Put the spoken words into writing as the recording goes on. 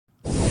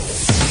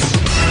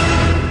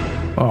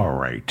All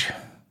right,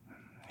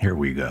 here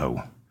we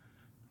go.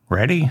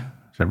 Ready?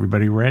 Is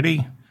everybody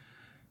ready?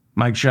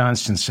 Mike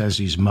Johnson says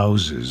he's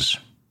Moses.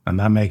 I'm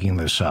not making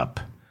this up.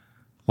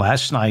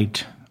 Last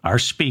night, our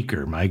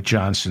speaker, Mike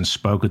Johnson,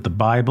 spoke at the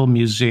Bible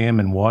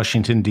Museum in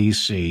Washington,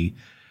 D.C.,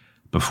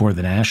 before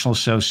the National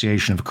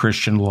Association of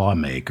Christian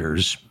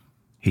Lawmakers.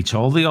 He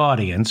told the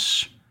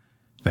audience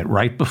that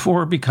right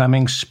before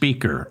becoming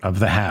Speaker of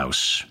the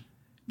House,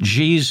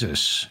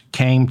 Jesus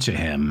came to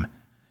him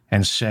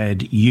and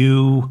said,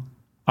 "You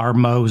are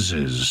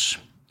Moses."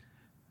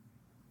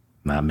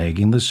 Not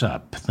making this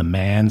up. The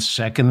man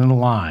second in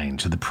line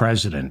to the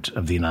President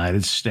of the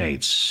United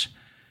States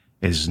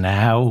is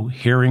now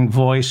hearing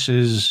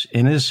voices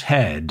in his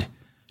head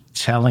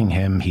telling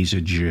him he's a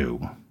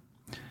Jew.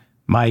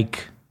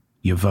 Mike,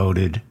 you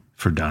voted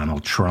for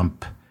Donald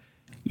Trump.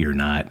 You're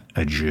not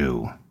a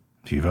Jew.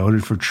 If you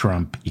voted for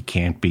Trump, you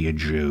can't be a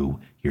Jew.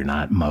 You're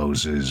not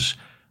Moses.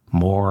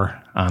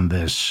 More on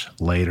this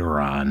later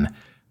on.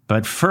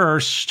 But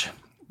first,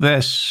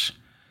 this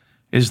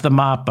is the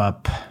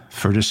mop-up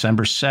for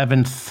December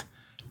 7th,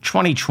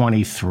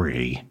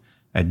 2023,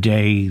 a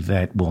day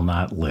that will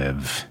not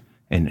live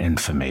in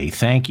infamy.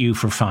 Thank you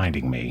for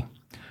finding me.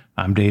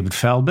 I'm David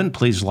Feldman.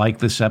 Please like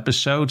this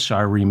episode so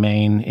I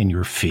remain in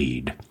your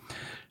feed.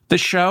 The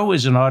show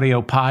is an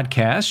audio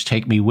podcast.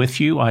 Take me with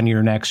you on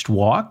your next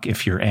walk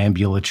if you're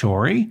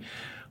ambulatory.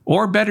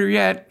 Or better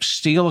yet,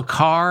 steal a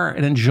car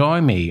and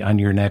enjoy me on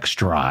your next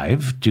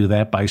drive. Do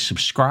that by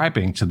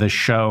subscribing to the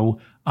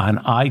show on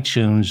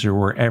iTunes or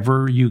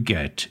wherever you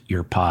get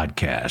your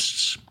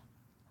podcasts.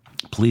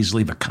 Please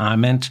leave a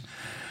comment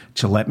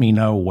to let me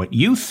know what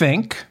you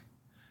think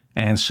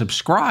and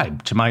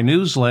subscribe to my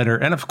newsletter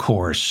and, of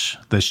course,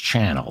 this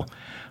channel.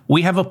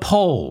 We have a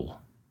poll.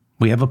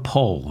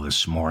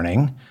 This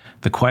morning.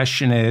 The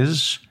question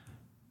is,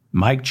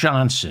 Mike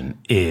Johnson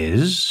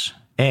is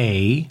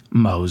A,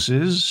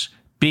 Moses,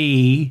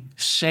 B,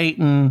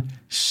 Satan,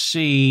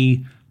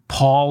 C,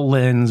 Paul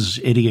Lynn's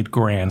idiot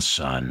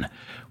grandson.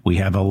 We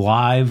have a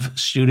live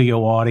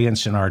studio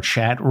audience in our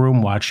chat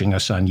room watching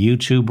us on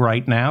YouTube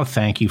right now.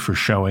 Thank you for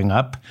showing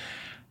up.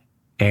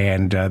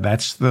 And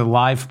that's the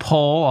live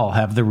poll. I'll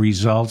have the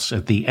results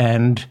at the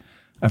end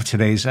of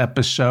today's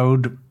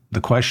episode. The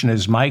question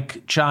is,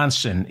 Mike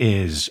Johnson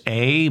is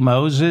A,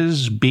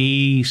 Moses,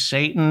 B,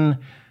 Satan,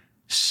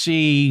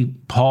 C,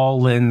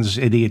 Paul Lynn's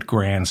idiot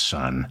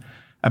grandson.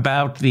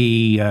 About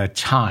the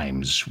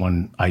times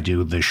when I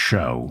do this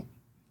show,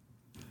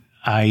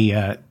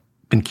 I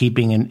been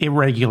keeping an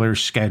irregular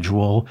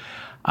schedule.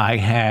 I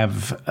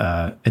have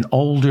an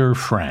older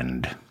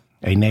friend,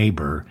 a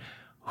neighbor,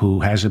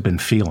 who hasn't been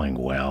feeling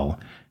well,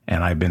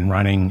 and I've been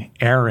running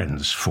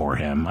errands for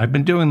him. I've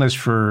been doing this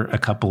for a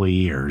couple of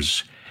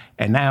years,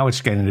 and now it's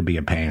getting to be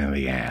a pain in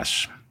the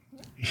ass.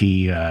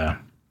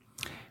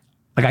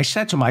 Like I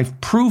said to him,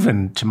 I've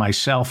proven to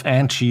myself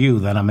and to you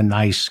that I'm a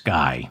nice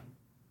guy.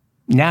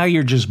 Now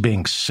you're just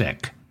being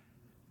sick,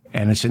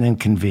 and it's an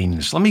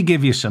inconvenience. Let me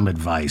give you some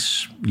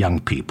advice, young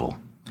people.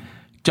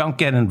 Don't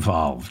get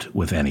involved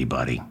with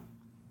anybody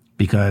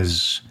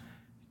because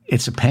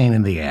it's a pain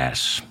in the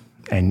ass,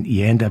 and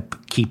you end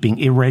up keeping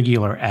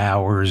irregular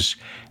hours,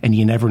 and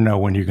you never know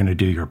when you're going to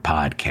do your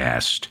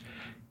podcast.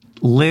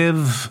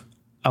 Live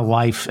a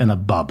life in a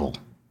bubble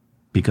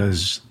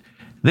because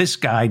this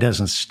guy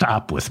doesn't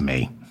stop with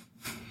me.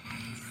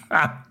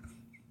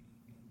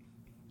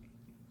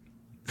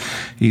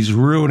 He's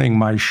ruining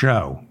my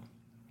show.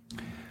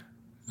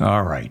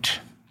 All right.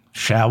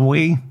 Shall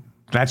we?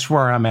 That's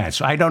where I'm at.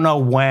 So I don't know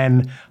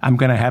when I'm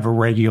going to have a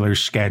regular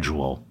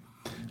schedule.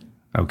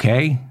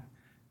 Okay?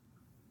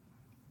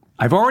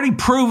 I've already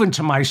proven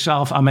to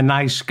myself I'm a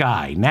nice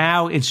guy.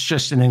 Now it's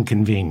just an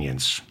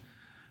inconvenience.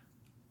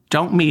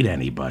 Don't meet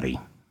anybody.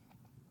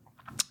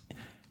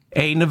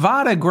 A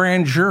Nevada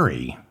grand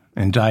jury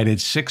indicted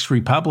 6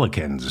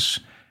 Republicans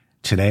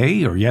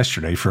today or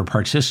yesterday for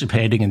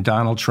participating in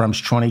Donald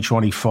Trump's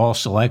 2020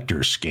 false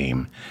elector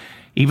scheme.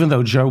 Even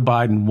though Joe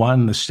Biden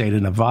won the state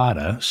of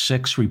Nevada,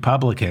 6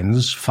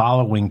 Republicans,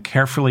 following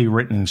carefully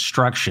written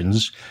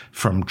instructions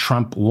from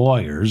Trump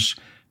lawyers,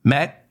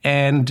 met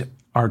and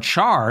are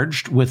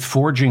charged with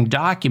forging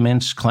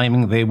documents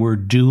claiming they were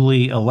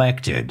duly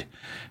elected.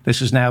 This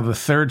is now the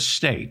 3rd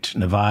state.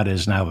 Nevada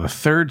is now the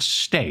 3rd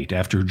state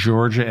after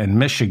Georgia and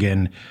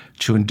Michigan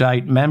to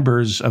indict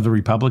members of the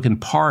Republican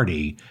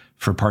Party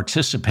for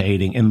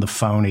participating in the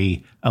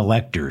phony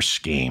elector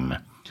scheme.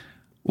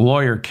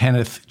 Lawyer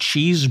Kenneth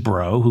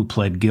Chesebro, who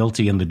pled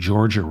guilty in the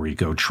Georgia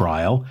RICO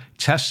trial,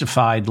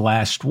 testified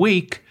last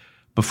week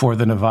before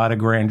the Nevada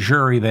grand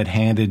jury that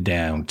handed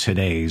down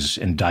today's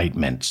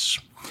indictments.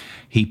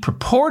 He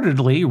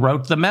purportedly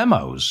wrote the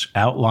memos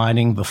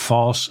outlining the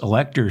false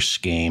elector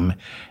scheme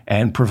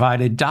and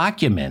provided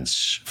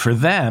documents for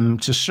them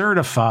to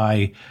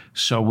certify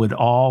so it would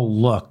all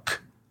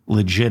look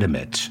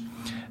legitimate.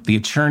 The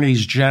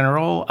attorneys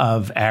general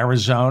of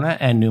Arizona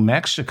and New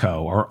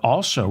Mexico are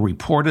also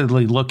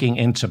reportedly looking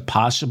into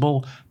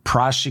possible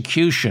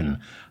prosecution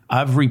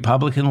of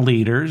Republican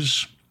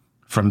leaders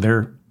from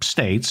their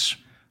states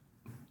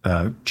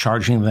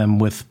charging them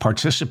with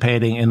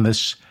participating in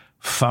this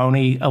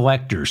phony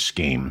elector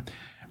scheme.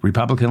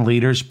 Republican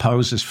leaders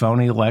posed as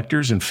phony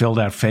electors and filled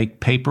out fake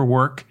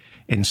paperwork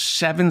in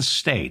 7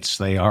 states.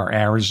 They are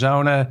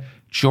Arizona,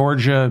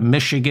 Georgia,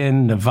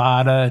 Michigan,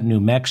 Nevada, New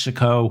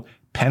Mexico,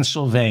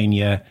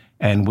 Pennsylvania,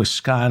 and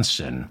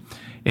Wisconsin.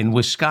 In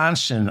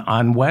Wisconsin,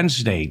 on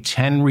Wednesday,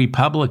 10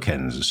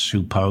 Republicans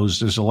who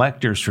posed as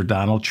electors for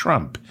Donald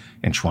Trump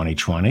in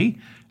 2020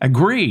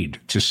 agreed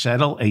to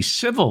settle a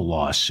civil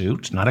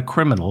lawsuit, not a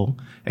criminal,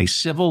 a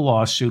civil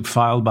lawsuit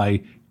filed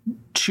by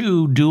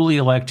 2 duly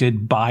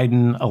elected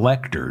Biden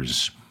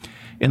electors.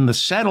 In the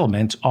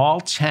settlement, all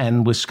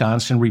 10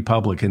 Wisconsin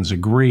Republicans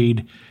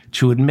agreed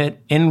to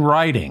admit in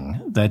writing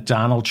that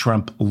Donald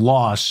Trump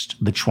lost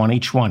the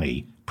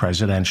 2020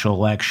 presidential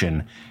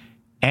election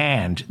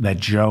and that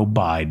Joe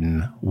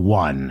Biden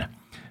won.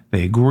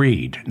 They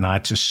agreed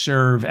not to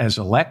serve as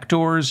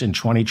electors in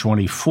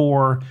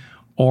 2024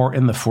 or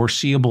in the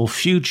foreseeable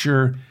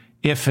future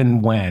if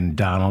and when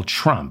Donald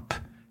Trump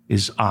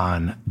is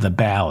on the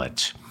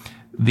ballot.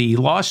 The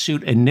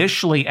lawsuit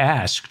initially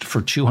asked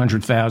for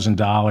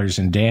 $200,000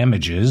 in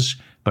damages,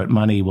 but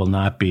money will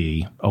not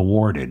be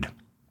awarded.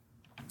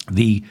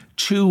 The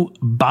 2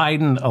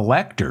 Biden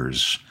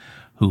electors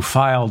who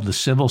filed the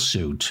civil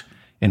suit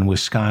in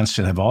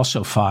Wisconsin have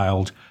also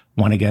filed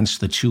one against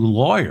the 2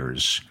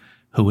 lawyers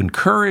who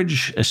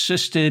encouraged,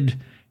 assisted,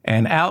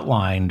 and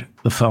outlined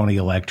the phony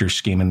elector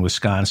scheme in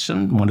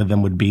Wisconsin. One of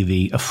them would be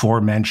the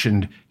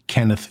aforementioned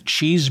Kenneth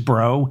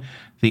Chesebro.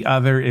 The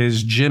other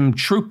is Jim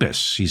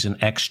Troupis. He's an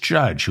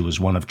ex-judge who was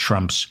one of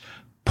Trump's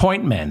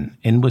point men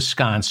in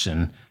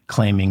Wisconsin,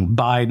 claiming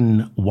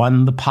Biden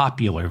won the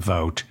popular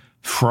vote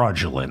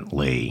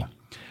fraudulently.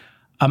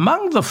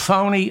 Among the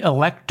phony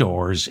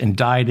electors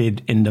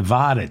indicted in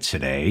Nevada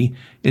today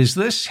is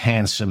this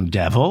handsome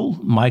devil,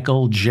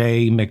 Michael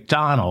J.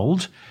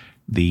 McDonald.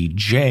 The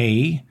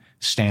J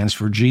stands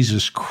for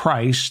Jesus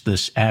Christ.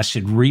 This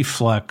acid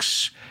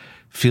reflux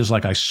feels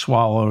like I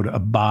swallowed a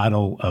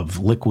bottle of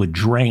liquid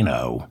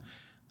Drano.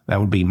 That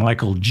would be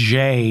Michael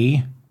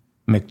J.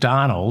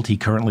 McDonald. He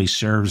currently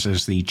serves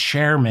as the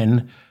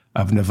chairman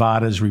of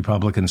Nevada's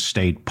Republican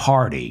State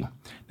Party.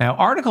 Now,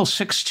 Article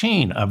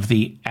 16 of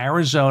the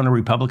Arizona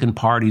Republican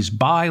Party's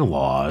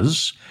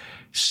bylaws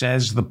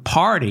says the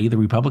party, the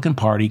Republican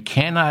Party,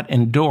 cannot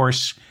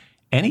endorse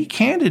any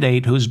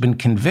candidate who has been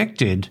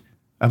convicted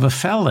of a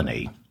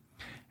felony.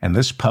 And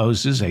this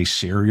poses a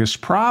serious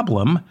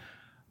problem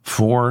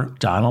for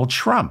Donald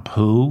Trump,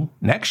 who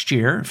next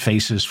year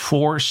faces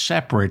 4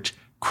 separate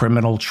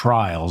criminal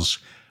trials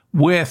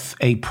with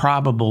a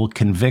probable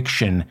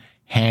conviction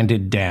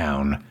handed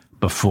down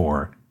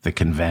before the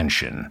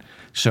convention.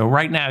 So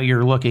right now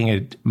you're looking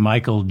at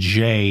Michael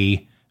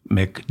J.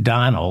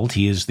 McDonald.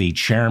 He is the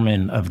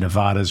chairman of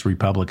Nevada's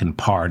Republican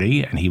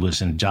Party, and he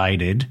was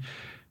indicted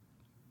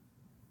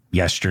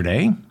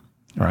yesterday,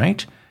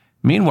 right?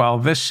 Meanwhile,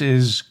 this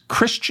is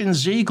Christian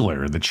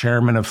Ziegler, the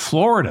chairman of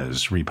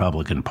Florida's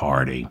Republican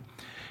Party,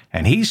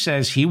 and he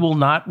says he will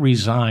not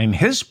resign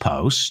his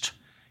post,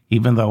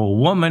 even though a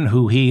woman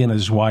who he and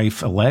his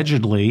wife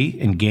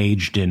allegedly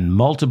engaged in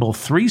multiple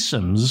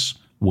threesomes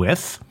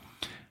with,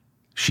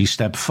 she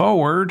stepped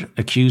forward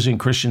accusing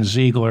Christian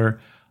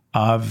Ziegler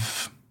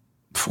of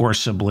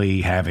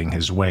forcibly having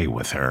his way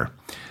with her.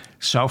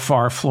 So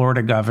far,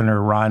 Florida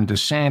Governor Ron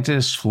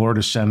DeSantis,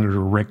 Florida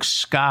Senator Rick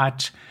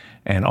Scott,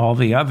 and all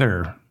the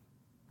other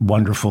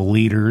wonderful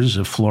leaders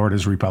of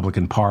Florida's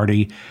Republican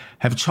Party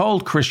have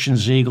told Christian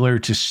Ziegler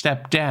to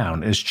step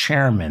down as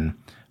chairman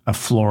of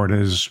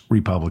Florida's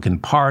Republican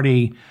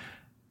Party.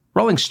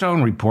 Rolling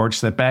Stone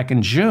reports that back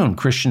in June,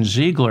 Christian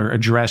Ziegler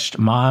addressed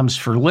Moms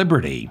for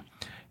Liberty,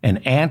 an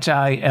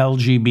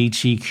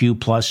anti-LGBTQ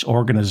plus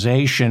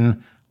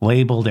organization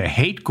labeled a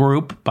hate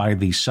group by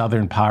the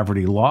Southern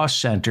Poverty Law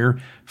Center,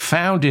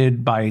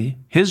 founded by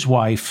his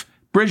wife,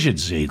 Bridget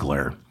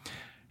Ziegler.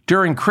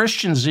 During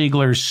Christian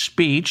Ziegler's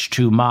speech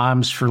to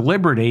Moms for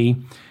Liberty,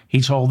 he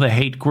told the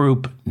hate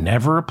group,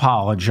 never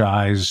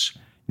apologize,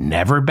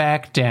 never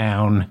back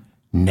down,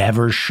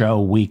 never show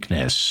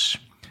weakness.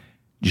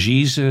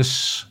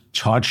 Jesus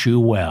taught you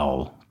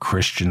well,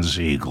 Christian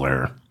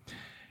Ziegler.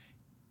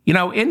 You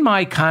know, in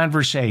my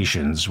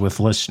conversations with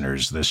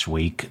listeners this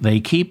week, they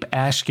keep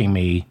asking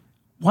me,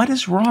 what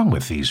is wrong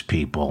with these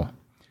people?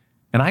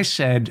 And I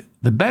said,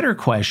 the better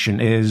question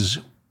is,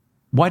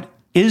 what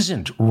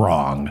isn't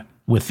wrong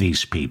with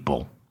these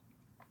people?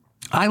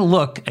 I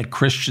look at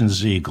Christian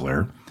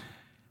Ziegler,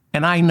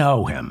 and I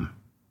know him.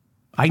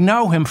 I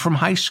know him from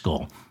high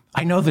school.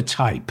 I know the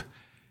type,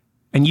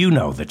 and you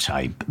know the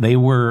type. They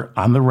were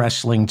on the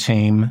wrestling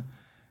team,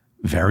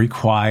 very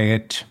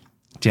quiet.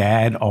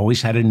 Dad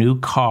always had a new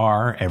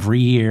car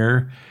every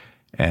year,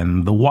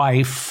 and the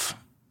wife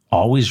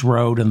always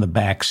rode in the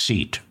back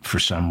seat for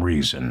some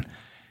reason.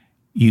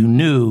 You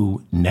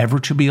knew never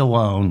to be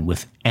alone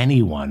with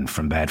anyone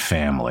from that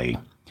family.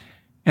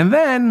 And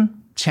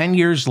then 10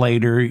 years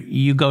later,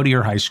 you go to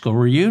your high school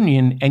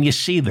reunion and you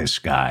see this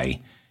guy,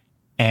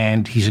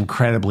 and he's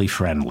incredibly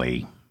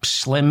friendly,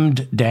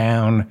 slimmed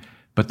down,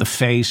 but the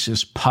face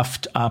is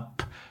puffed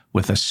up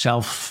with a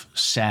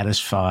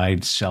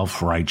self-satisfied,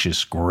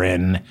 self-righteous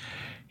grin.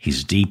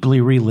 He's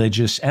deeply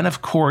religious and,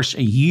 of course,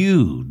 a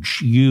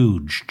huge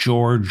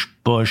George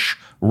Bush,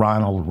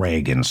 Ronald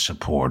Reagan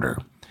supporter.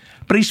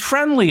 But he's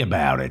friendly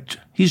about it.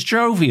 He's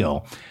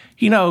jovial.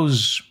 He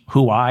knows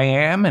who I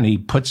am, and he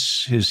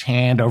puts his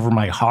hand over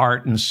my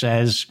heart and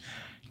says,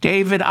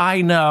 David,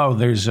 I know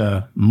there's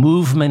a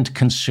movement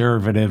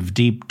conservative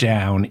deep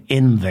down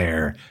in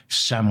there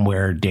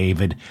somewhere,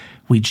 David.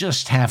 We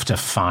just have to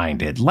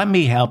find it. Let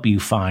me help you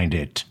find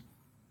it.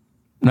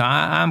 No,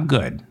 I'm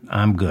good.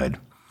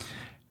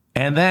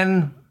 And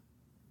then,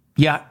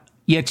 you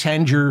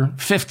attend your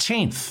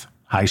 15th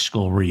high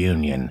school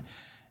reunion,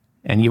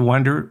 and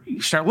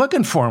you start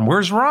looking for him.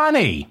 Where's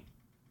Ronnie?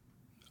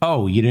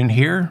 Oh, you didn't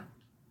hear?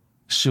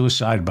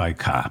 Suicide by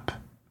cop.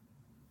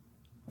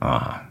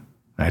 Oh,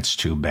 that's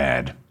too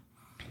bad.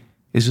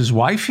 Is his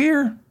wife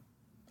here?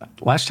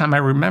 Last time I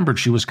remembered,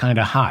 she was kind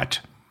of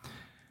hot.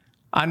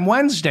 On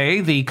Wednesday,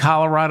 the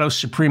Colorado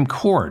Supreme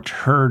Court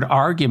heard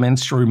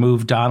arguments to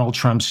remove Donald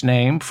Trump's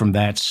name from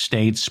that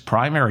state's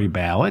primary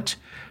ballot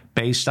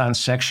based on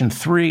Section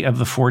 3 of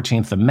the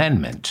 14th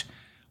Amendment,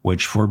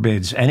 which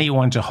forbids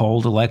anyone to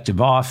hold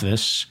elective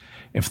office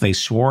if they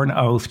swore an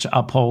oath to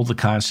uphold the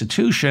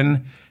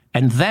Constitution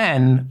and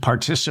then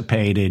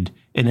participated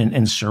in an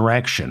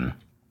insurrection.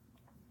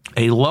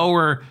 A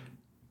lower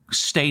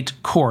state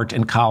court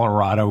in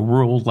Colorado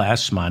ruled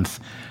last month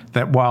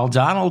that while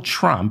Donald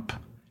Trump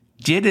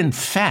did in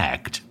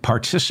fact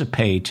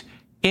participate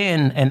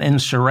in an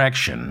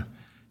insurrection,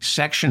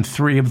 Section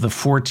 3 of the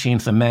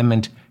 14th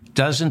Amendment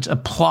doesn't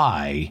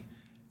apply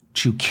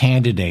to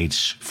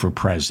candidates for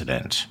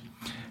president.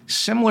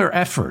 Similar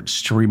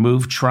efforts to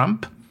remove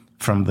Trump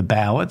from the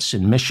ballots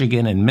in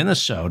Michigan and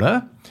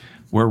Minnesota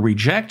were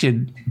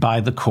rejected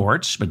by the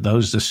courts, but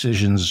those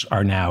decisions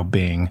are now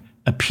being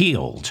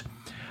appealed.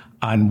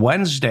 On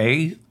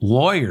Wednesday,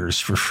 lawyers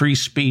for free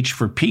speech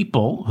for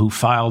people who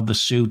filed the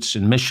suits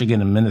in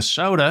Michigan and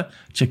Minnesota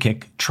to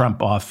kick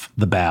Trump off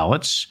the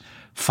ballots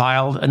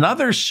filed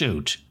another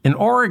suit in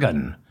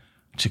Oregon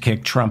to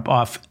kick Trump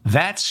off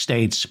that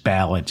state's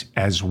ballot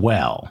as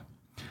well.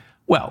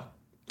 Well,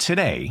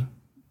 today,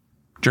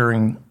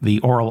 during the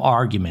oral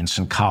arguments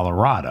in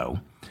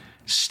Colorado,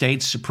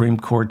 State Supreme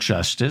Court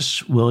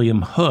Justice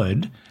William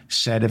Hood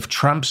said if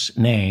Trump's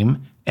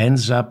name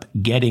ends up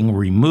getting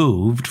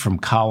removed from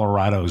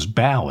Colorado's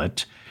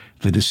ballot,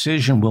 the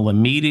decision will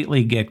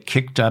immediately get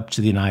kicked up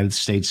to the United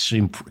States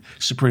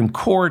Supreme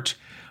Court,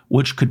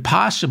 which could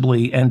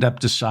possibly end up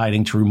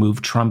deciding to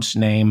remove Trump's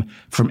name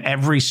from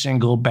every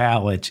single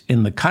ballot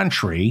in the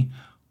country,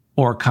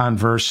 or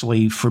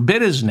conversely,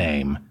 forbid his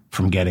name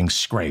from getting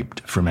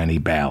scraped from any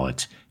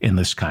ballot in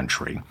this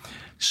country.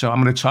 So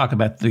I'm going to talk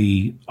about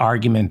the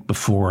argument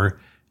before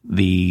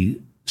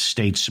the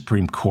State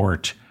Supreme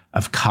Court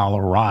of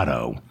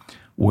Colorado,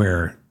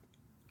 where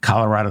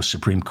Colorado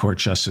Supreme Court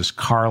Justice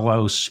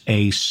Carlos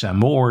A.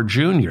 Samore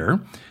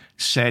Jr.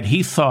 said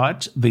he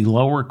thought the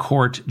lower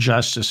court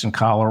justice in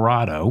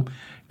Colorado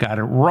got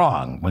it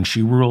wrong when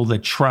she ruled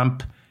that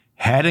Trump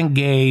had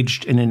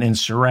engaged in an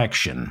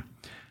insurrection.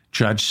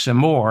 Judge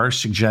Samore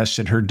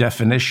suggested her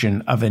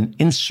definition of an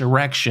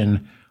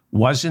insurrection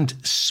wasn't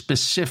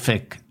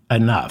specific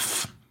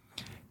enough.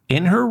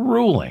 In her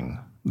ruling,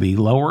 the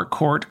lower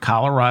court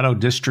Colorado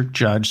District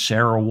Judge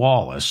Sarah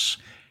Wallace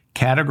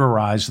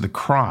categorized the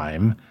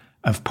crime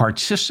of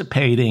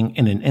participating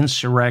in an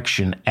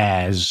insurrection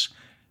as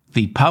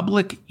the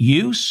public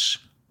use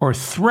or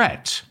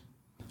threat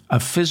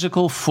of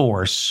physical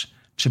force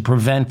to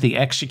prevent the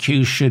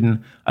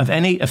execution of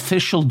any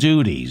official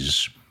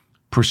duties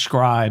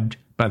prescribed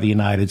by the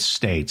United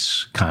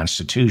States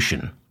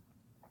Constitution.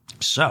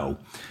 So,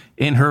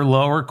 in her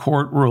lower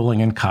court ruling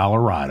in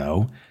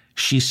Colorado,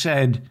 she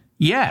said,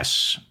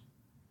 yes,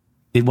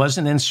 it was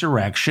an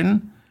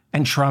insurrection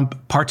and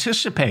Trump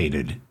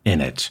participated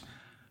in it.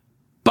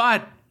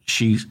 But,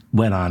 she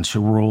went on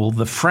to rule,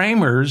 the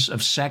framers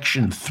of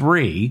Section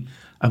 3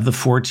 of the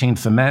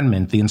 14th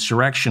Amendment, the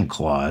Insurrection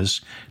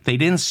Clause, they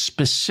didn't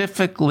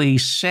specifically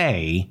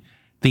say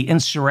the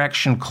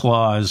Insurrection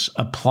Clause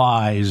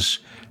applies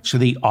to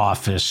the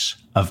office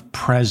of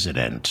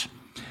president.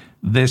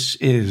 This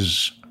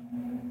is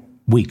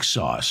weak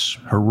sauce.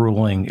 Her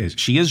ruling is,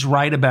 she is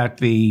right about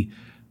the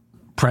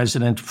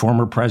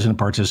former president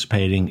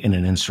participating in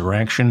an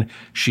insurrection.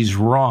 She's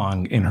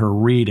wrong in her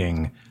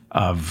reading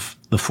of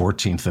the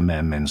 14th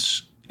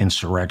Amendment's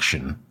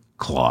Insurrection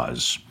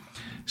Clause.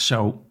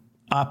 So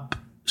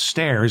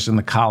upstairs in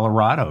the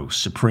Colorado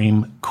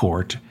Supreme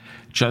Court,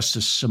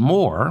 Justice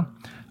Samore,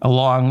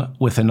 along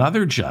with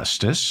another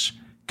justice,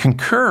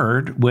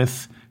 concurred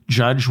with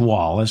Judge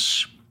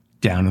Wallace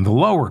down in the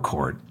lower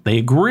court. They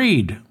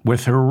agreed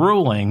with her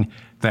ruling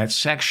that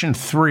Section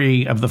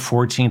 3 of the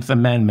 14th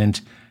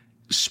Amendment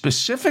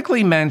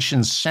specifically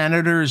mentions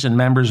senators and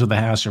members of the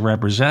House of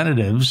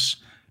Representatives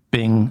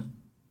being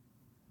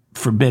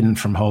forbidden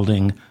from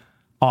holding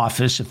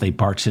office if they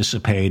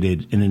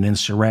participated in an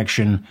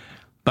insurrection,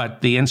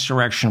 but the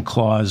Insurrection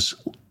Clause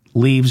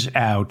leaves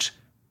out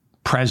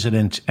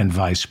president and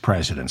vice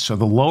president. So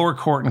the lower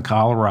court in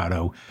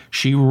Colorado,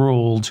 she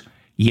ruled,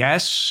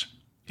 yes,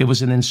 it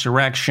was an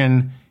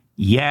insurrection.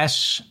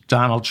 Yes,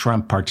 Donald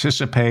Trump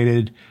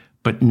participated,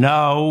 but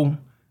no,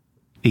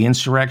 the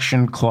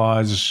insurrection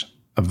clause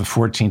of the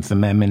 14th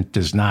Amendment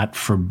does not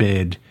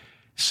forbid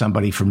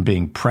somebody from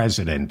being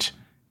president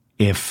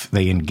if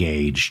they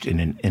engaged in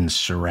an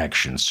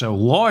insurrection. So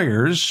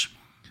lawyers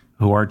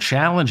who are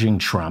challenging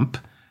Trump,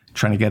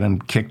 trying to get him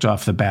kicked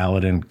off the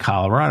ballot in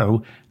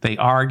Colorado, they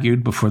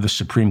argued before the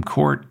Supreme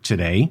Court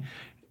today,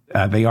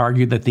 they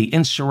argued that the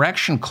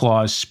insurrection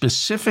clause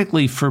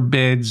specifically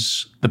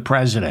forbids the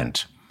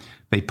president.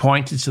 They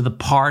pointed to the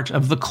part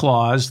of the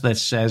clause that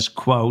says,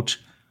 quote,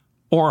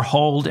 or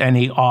hold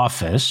any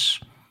office,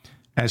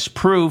 as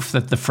proof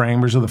that the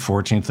framers of the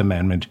 14th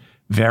Amendment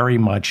very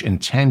much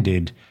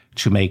intended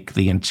to make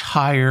the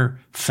entire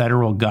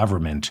federal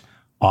government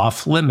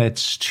off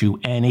limits to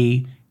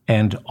any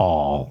and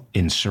all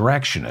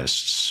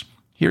insurrectionists.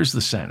 Here's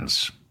the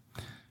sentence.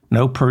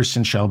 No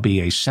person shall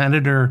be a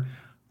senator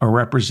or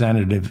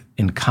representative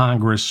in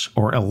Congress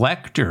or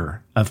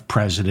elector of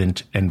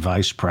president and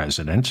vice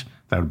president,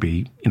 that would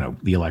be,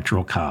 the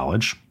Electoral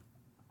College,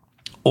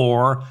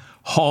 or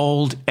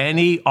hold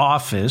any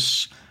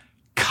office,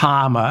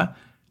 comma,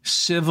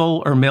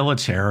 civil or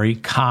military,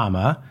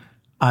 comma,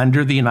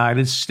 under the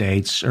United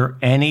States or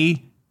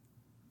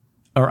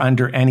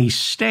under any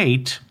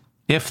state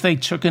if they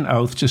took an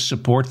oath to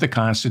support the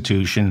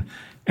Constitution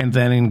and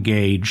then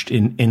engaged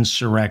in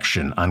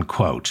insurrection,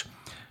 unquote.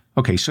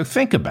 Okay, so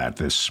think about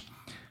this.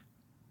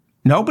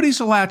 Nobody's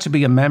allowed to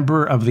be a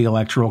member of the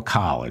Electoral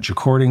College,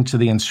 according to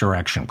the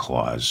insurrection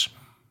clause.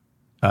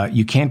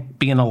 You can't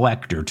be an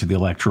elector to the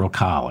Electoral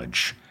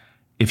College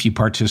if you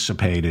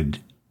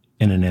participated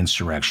in an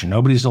insurrection.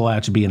 Nobody's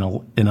allowed to be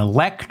an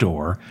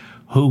elector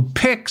who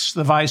picks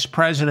the vice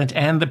president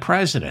and the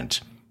president.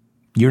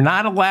 You're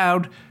not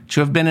allowed to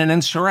have been an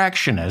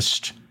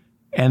insurrectionist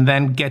and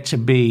then get to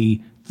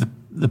be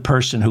the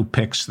person who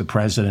picks the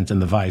president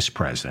and the vice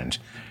president.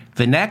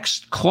 The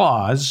next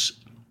clause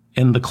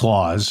in the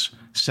clause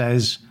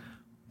says,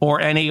 or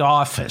any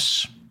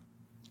office.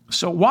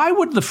 So why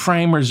would the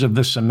framers of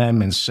this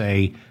amendment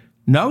say,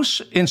 no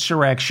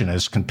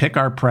insurrectionist can pick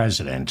our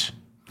president,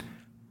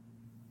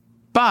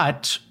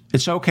 but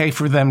it's okay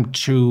for them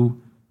to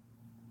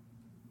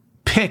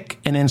pick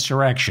an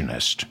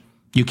insurrectionist?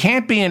 You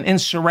can't be an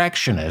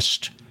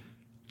insurrectionist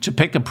to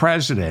pick a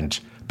president,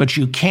 but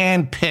you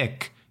can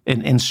pick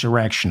an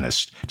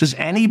insurrectionist. Does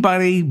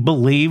anybody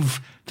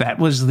believe that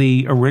was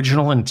the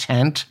original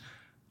intent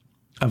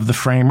of the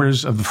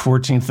framers of the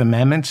 14th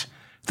Amendment?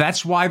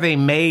 That's why they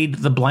made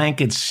the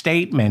blanket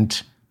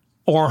statement,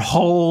 or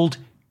hold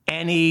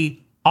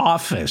any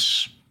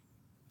office.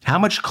 How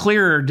much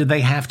clearer did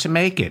they have to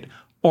make it?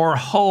 Or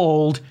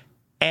hold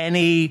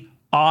any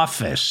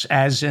office,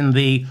 as in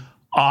the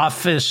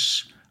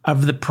office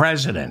of the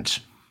president.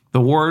 The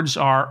words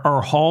are,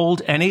 or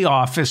hold any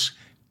office,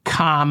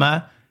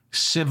 comma,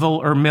 civil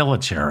or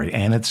military.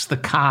 And it's the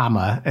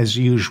comma, as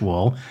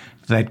usual,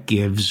 that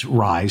gives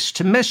rise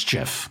to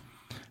mischief.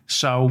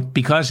 So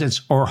because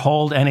it's, or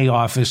hold any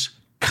office,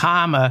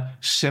 comma,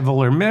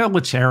 civil or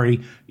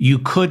military, you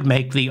could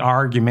make the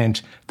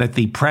argument that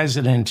the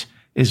president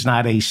is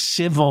not a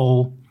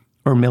civil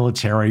or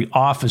military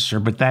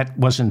officer, but that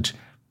wasn't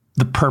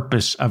the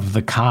purpose of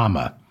the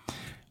comma.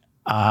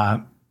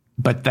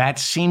 But that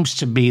seems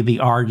to be the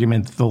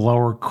argument the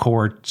lower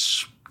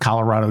court's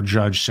Colorado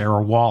Judge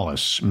Sarah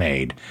Wallace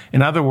made.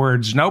 In other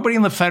words, nobody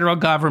in the federal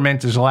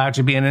government is allowed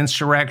to be an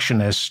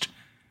insurrectionist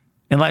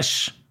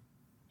unless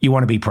you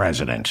want to be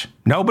president.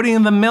 Nobody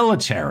in the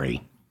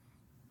military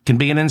can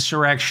be an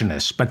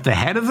insurrectionist, but the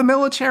head of the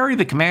military,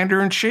 the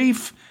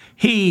commander-in-chief,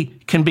 he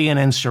can be an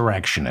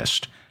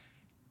insurrectionist.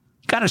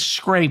 Got to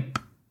scrape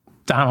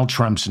Donald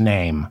Trump's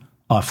name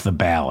off the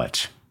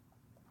ballot.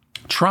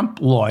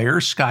 Trump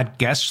lawyer Scott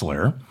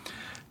Gessler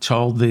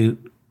told the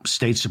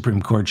state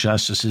Supreme Court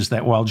justices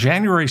that while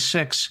January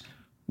 6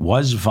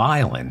 was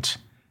violent,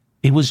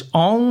 it was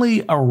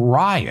only a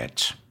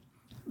riot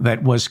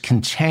that was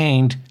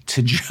contained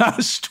to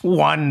just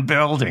one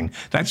building.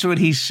 That's what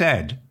he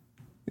said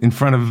in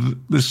front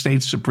of the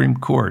state Supreme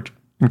Court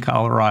in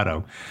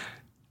Colorado.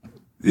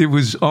 It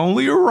was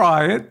only a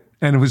riot,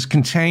 and it was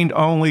contained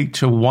only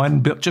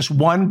to just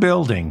one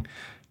building.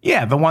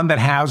 Yeah, the one that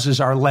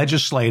houses our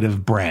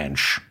legislative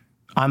branch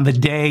on the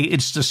day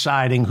it's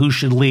deciding who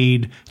should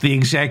lead the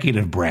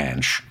executive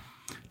branch.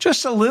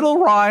 Just a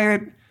little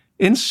riot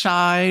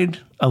inside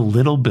a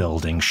little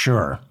building,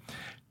 sure.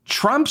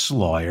 Trump's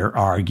lawyer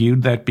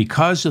argued that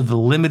because of the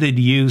limited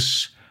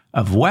use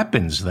of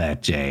weapons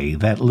that day,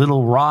 that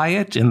little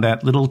riot in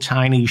that little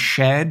tiny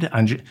shed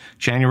on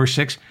January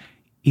 6th,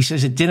 he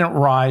says it didn't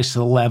rise to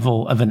the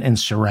level of an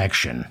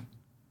insurrection.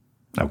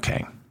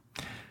 Okay.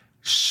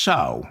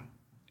 So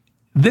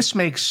this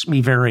makes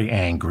me very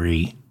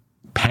angry,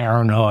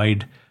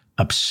 paranoid,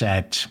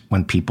 upset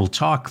when people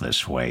talk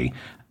this way,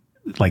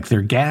 like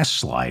they're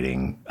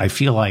gaslighting. I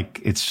feel like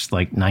it's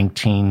like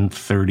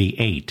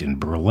 1938 in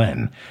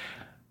Berlin.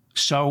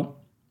 So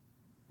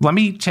let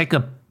me take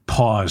a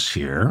pause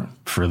here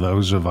for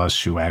those of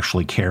us who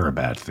actually care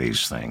about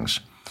these things.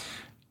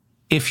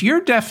 If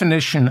your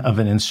definition of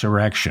an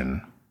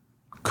insurrection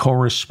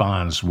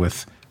corresponds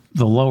with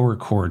the lower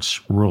court's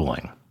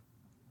ruling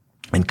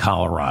in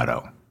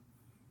Colorado,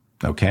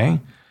 okay,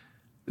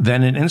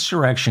 then an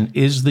insurrection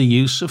is the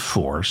use of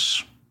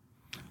force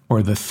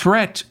or the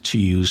threat to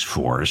use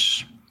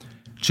force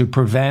to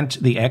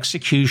prevent the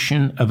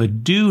execution of a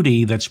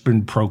duty that's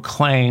been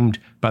proclaimed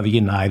by the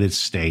United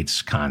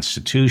States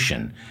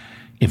Constitution.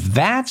 If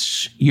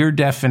that's your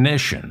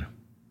definition,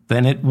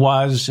 then it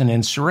was an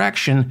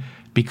insurrection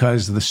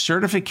because the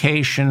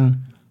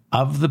certification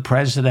of the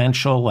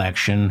presidential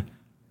election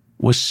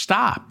was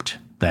stopped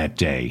that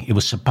day. It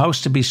was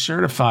supposed to be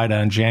certified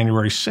on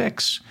January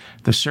 6th.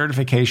 The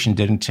certification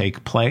didn't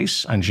take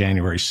place on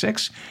January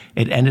 6th.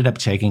 It ended up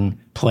taking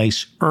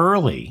place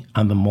early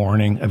on the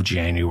morning of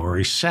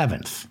January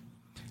 7th.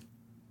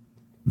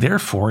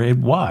 Therefore, it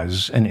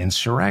was an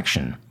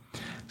insurrection.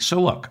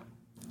 So look,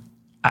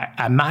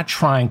 I'm not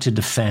trying to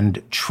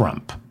defend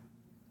Trump.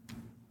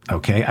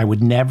 Okay? I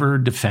would never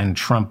defend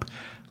Trump.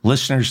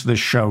 Listeners to this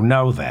show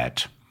know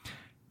that.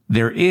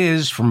 There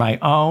is, for my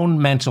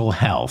own mental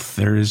health,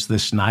 there is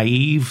this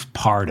naive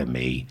part of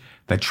me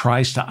that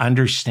tries to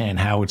understand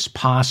how it's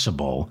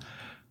possible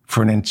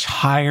for an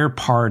entire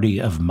party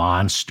of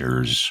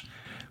monsters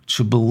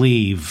to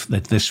believe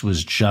that this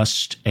was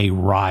just a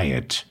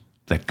riot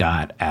that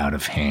got out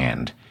of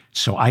hand.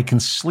 So I can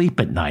sleep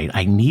at night.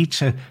 I need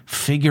to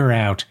figure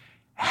out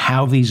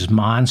how these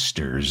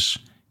monsters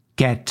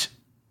get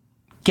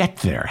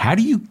there. How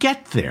do you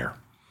get there?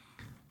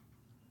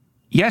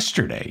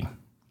 Yesterday,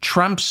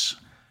 Trump's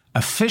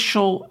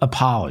official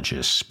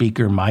apologist,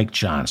 Speaker Mike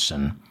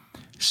Johnson,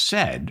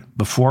 said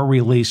before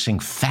releasing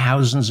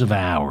thousands of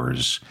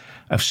hours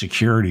of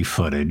security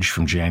footage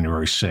from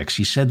January 6th,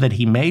 he said that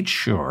he made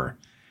sure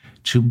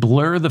to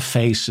blur the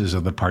faces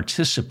of the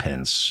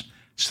participants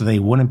so they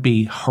wouldn't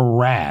be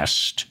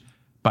harassed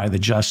by the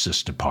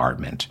Justice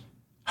Department.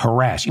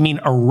 Harassed? You mean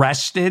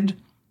arrested?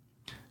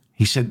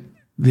 He said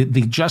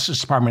the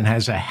Justice Department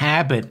has a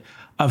habit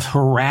of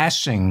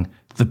harassing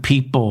the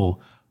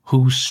people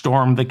who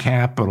stormed the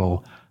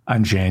Capitol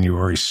on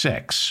January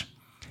 6th.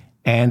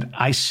 And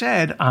I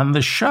said on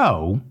the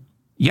show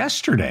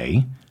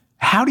yesterday,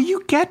 how do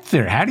you get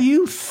there? How do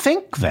you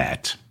think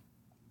that?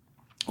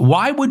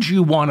 Why would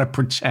you want to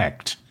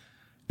protect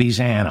these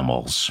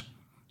animals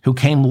who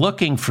came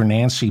looking for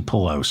Nancy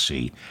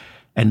Pelosi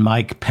and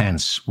Mike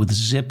Pence with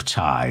zip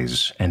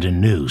ties and a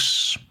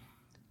noose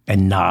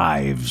and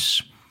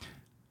knives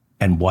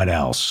and what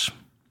else?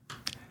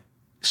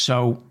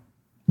 So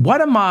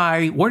what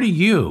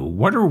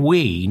are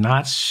we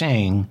not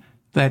seeing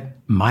that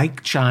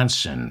Mike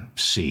Johnson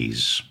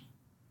sees,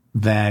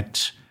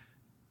 that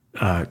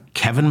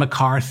Kevin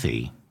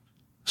McCarthy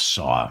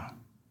saw,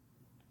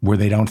 where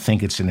they don't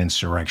think it's an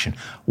insurrection?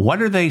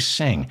 What are they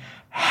saying?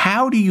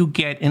 How do you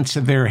get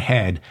into their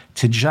head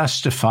to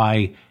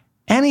justify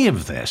any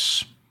of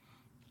this?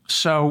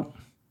 So,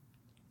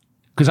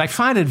 because I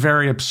find it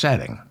very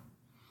upsetting.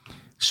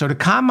 So to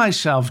calm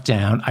myself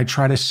down, I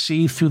try to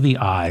see through the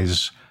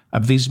eyes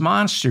of these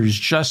monsters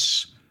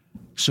just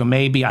so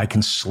maybe I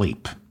can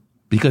sleep,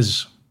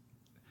 because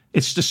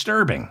it's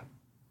disturbing.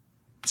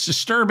 It's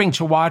disturbing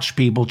to watch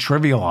people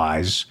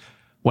trivialize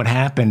what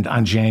happened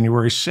on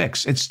January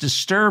 6th. It's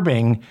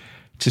disturbing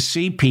to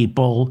see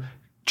people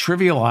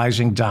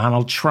trivializing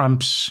Donald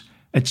Trump's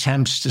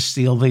attempts to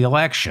steal the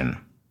election,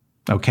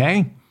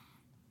 okay?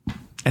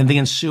 And the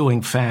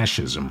ensuing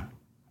fascism.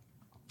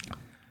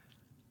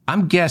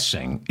 I'm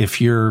guessing if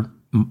you're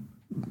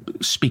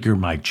Speaker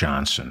Mike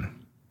Johnson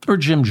or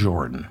Jim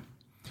Jordan,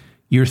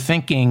 you're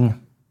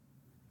thinking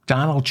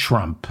Donald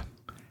Trump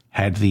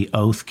had the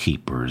Oath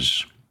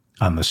Keepers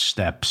on the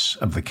steps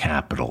of the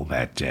Capitol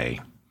that day.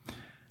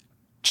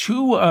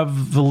 Two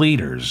of the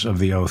leaders of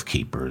the Oath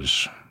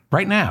Keepers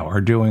right now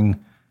are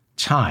doing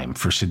time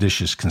for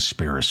seditious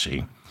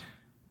conspiracy.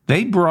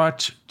 They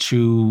brought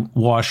to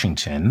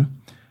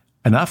Washington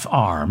enough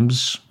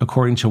arms,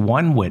 according to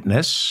one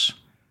witness,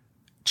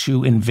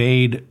 to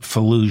invade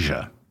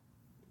Fallujah.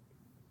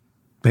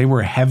 They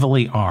were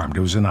heavily armed.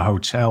 It was in a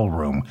hotel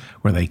room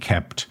where they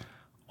kept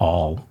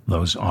all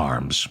those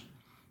arms.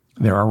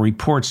 There are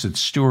reports that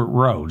Stewart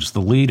Rhodes,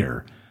 the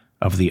leader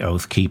of the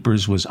Oath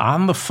Keepers, was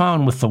on the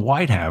phone with the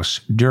White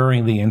House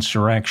during the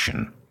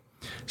insurrection.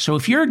 So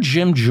if you're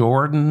Jim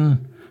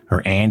Jordan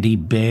or Andy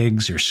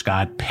Biggs or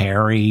Scott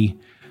Perry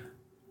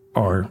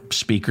or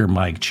Speaker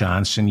Mike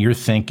Johnson, you're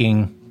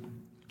thinking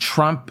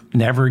Trump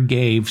never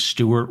gave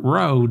Stewart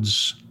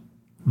Rhodes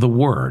the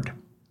word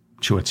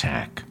to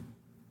attack.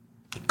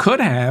 Could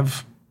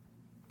have,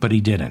 but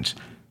he didn't.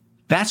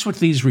 That's what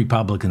these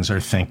Republicans are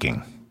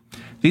thinking.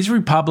 These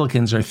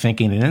Republicans are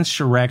thinking an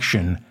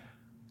insurrection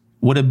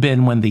would have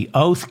been when the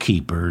Oath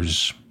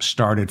Keepers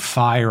started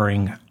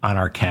firing on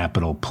our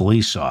Capitol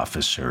police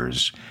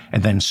officers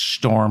and then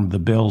stormed the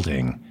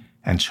building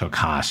and took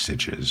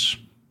hostages.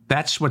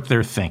 That's what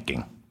they're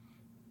thinking.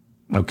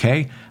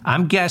 Okay?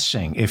 I'm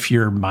guessing if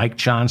you're Mike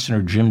Johnson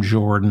or Jim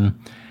Jordan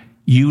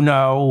You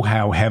know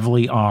how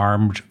heavily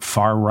armed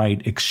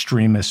far-right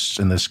extremists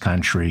in this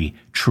country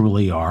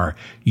truly are.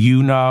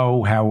 You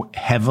know how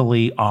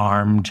heavily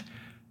armed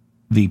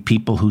the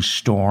people who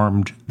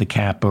stormed the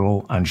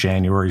Capitol on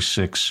January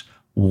 6th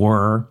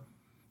were.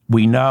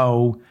 We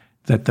know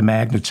that the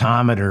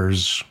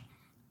magnetometers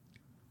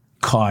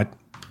caught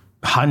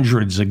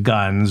hundreds of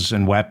guns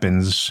and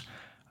weapons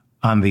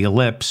on the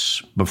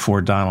ellipse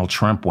before Donald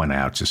Trump went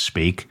out to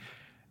speak.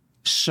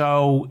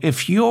 So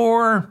if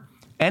you're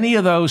any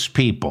of those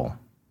people,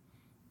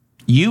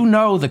 you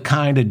know the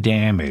kind of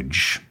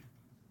damage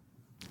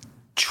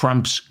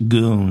Trump's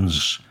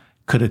goons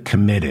could have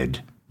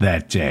committed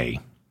that day.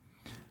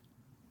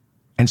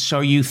 And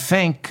so you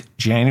think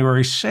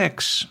January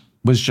 6th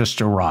was just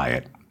a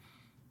riot,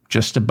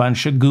 just a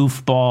bunch of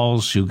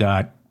goofballs who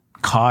got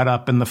caught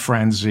up in the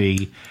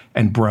frenzy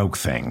and broke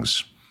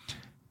things.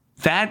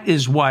 That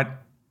is what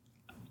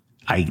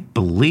I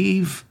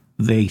believe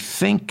they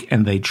think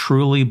and they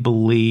truly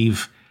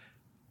believe.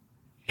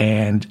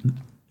 And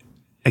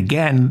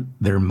again,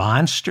 they're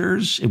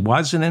monsters. It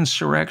was an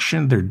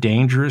insurrection. They're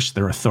dangerous.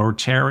 They're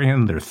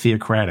authoritarian. They're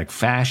theocratic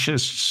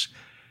fascists.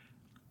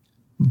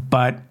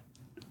 But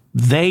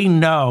they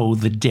know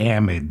the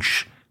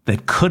damage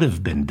that could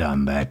have been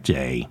done that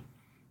day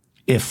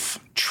if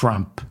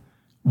Trump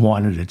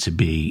wanted it to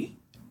be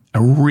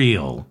a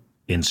real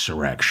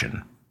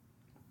insurrection.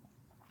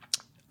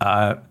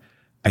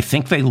 I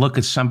think they look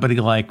at somebody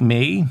like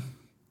me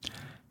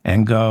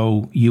and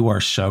go, "You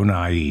are so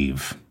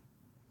naive.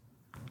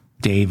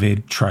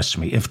 David, trust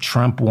me, if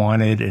Trump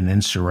wanted an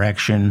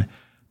insurrection,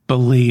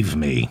 believe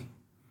me,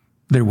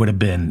 there would have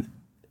been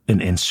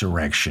an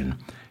insurrection.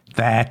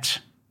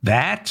 That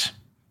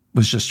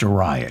was just a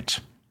riot."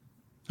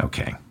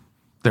 Okay.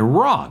 They're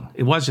wrong.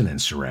 It was an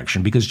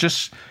insurrection because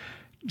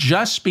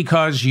just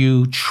because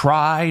you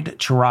tried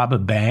to rob a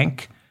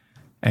bank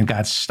and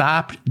got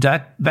stopped,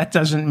 that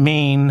doesn't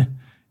mean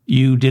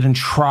you didn't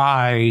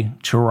try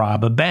to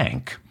rob a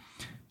bank.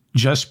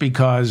 Just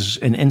because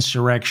an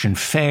insurrection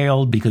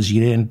failed because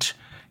you didn't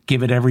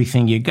give it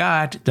everything you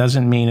got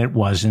doesn't mean it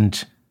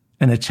wasn't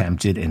an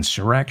attempted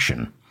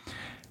insurrection.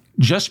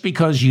 Just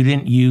because you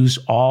didn't use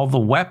all the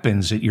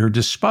weapons at your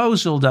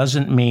disposal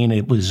doesn't mean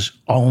it was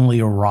only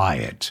a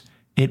riot.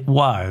 It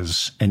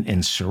was an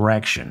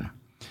insurrection.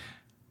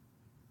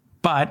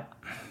 But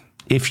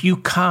if you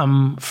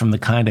come from the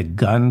kind of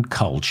gun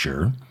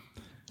culture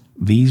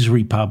these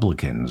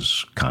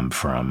Republicans come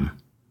from,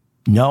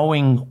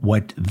 knowing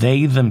what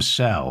they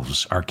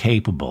themselves are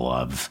capable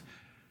of,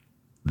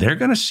 they're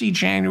going to see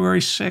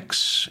January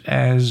 6th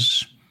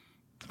as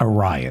a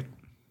riot.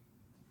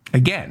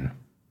 Again,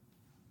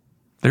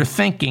 they're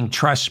thinking,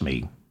 trust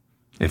me,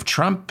 if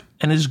Trump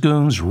and his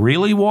goons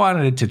really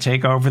wanted to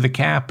take over the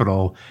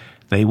Capitol,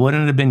 they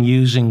wouldn't have been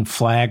using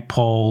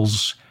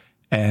flagpoles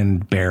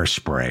and bear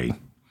spray.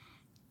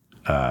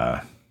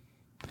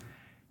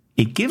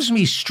 It gives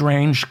me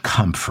strange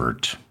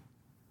comfort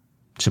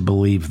to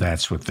believe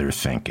that's what they're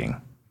thinking.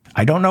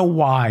 I don't know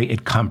why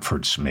it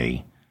comforts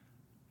me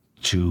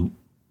to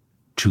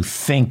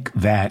think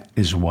that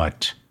is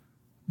what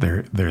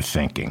they're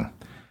thinking.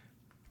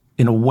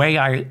 In a way,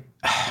 I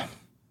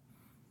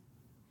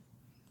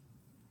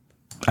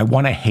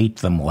want to hate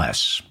them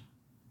less.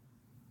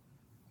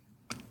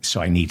 So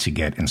I need to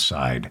get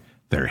inside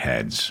their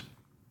heads.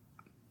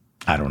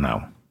 I don't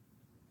know.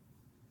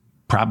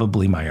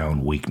 Probably my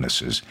own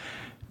weaknesses.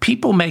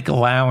 People make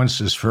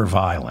allowances for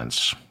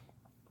violence.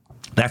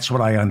 That's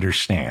what I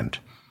understand.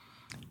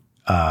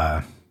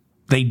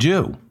 They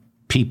do.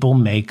 People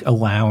make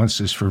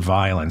allowances for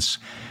violence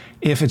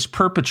if it's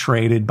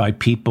perpetrated by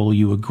people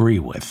you agree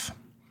with.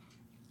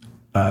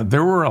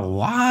 There were a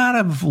lot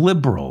of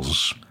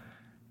liberals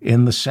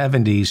in the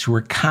 70s who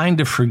were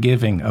kind of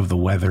forgiving of the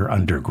Weather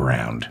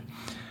Underground.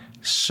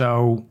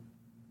 So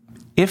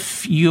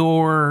if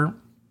you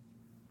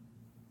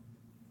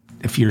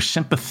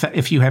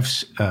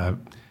have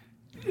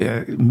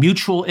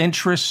mutual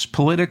interests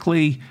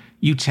politically,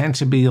 you tend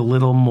to be a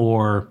little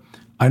more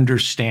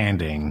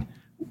understanding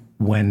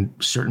when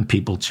certain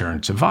people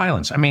turn to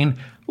violence. I mean,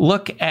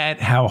 look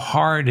at how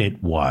hard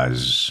it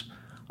was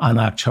on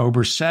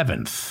October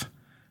 7th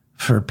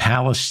for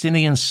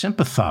Palestinian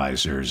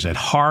sympathizers at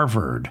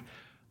Harvard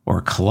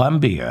or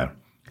Columbia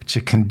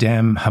to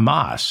condemn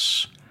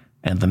Hamas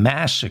and the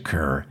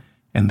massacre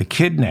and the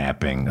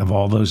kidnapping of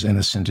all those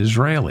innocent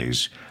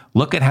Israelis.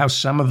 Look at how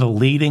some of the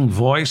leading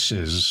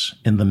voices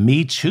in the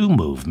Me Too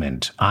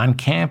movement on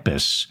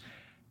campus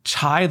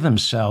tie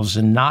themselves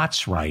in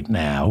knots right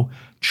now,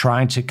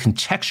 trying to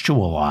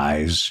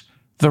contextualize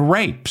the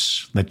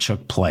rapes that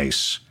took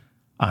place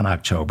on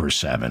October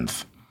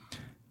 7th.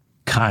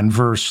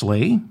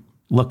 Conversely,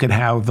 look at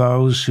how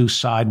those who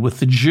side with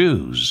the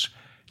Jews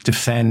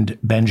defend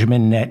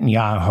Benjamin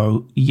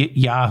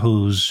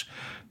Netanyahu's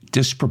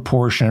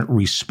disproportionate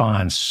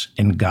response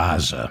in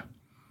Gaza.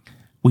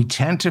 We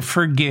tend to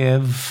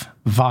forgive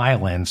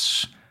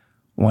violence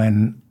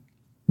when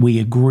we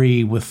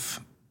agree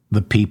with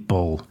the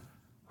people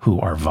who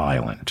are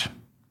violent.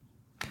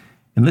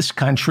 In this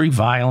country,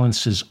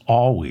 violence is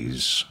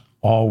always,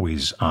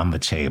 always on the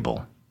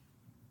table.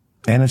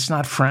 And it's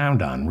not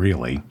frowned on,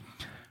 really.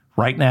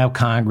 Right now,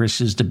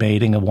 Congress is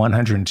debating a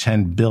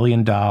 $110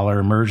 billion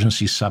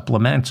emergency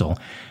supplemental,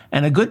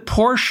 and a good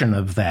portion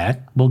of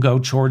that will go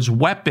towards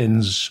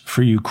weapons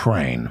for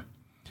Ukraine.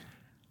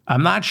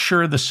 I'm not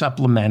sure the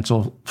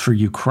supplemental for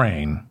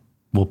Ukraine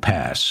will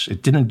pass.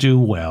 It didn't do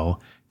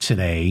well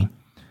today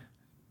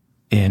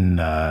in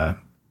the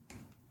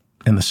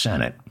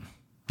Senate.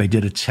 They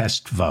did a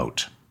test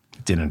vote.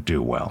 It didn't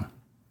do well.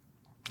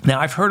 Now,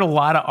 I've heard a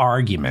lot of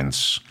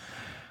arguments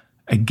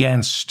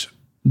against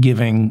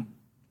giving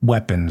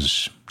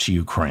weapons to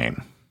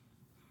Ukraine.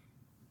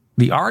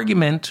 The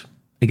argument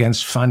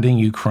against funding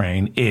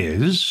Ukraine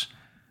is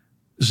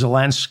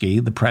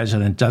Zelensky, the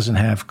president, doesn't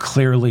have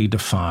clearly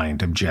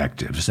defined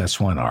objectives. That's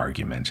one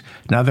argument.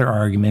 Another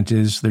argument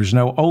is there's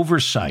no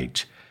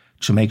oversight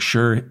to make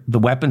sure the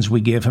weapons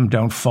we give him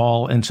don't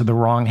fall into the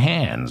wrong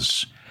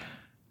hands.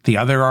 The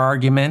other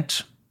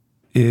argument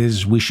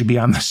is we should be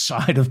on the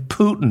side of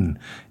Putin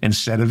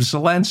instead of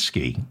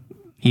Zelensky.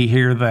 You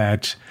hear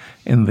that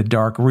in the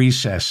dark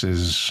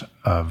recesses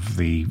of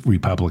the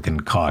Republican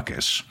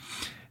caucus.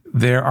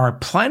 There are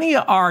plenty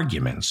of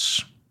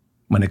arguments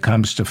when it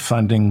comes to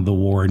funding the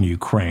war in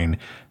Ukraine,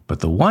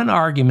 but the one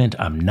argument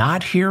I'm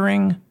not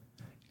hearing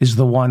is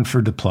the one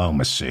for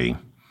diplomacy.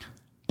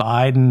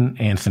 Biden,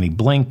 Anthony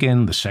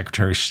Blinken, the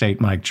Secretary of State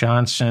Mike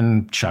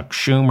Johnson, Chuck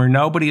Schumer,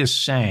 nobody is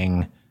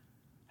saying,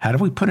 how do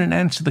we put an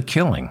end to the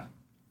killing?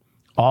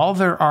 All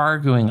they're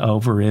arguing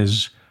over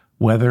is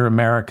whether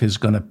America is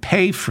going to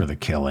pay for the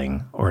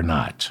killing or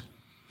not.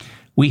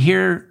 We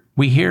hear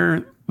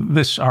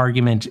this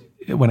argument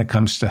when it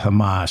comes to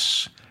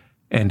Hamas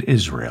and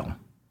Israel.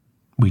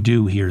 We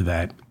do hear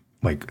that,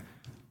 like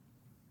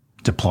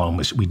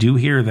diplomacy. We do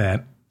hear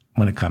that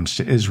when it comes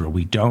to Israel.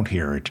 We don't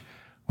hear it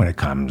when it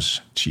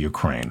comes to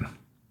Ukraine.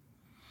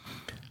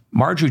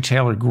 Marjorie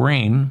Taylor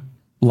Greene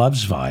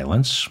loves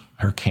violence.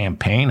 Her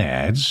campaign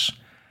ads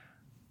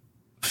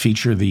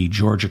feature the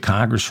Georgia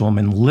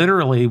congresswoman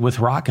literally with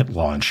rocket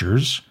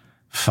launchers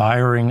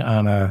firing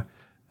on a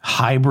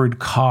hybrid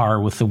car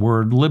with the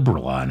word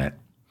liberal on it.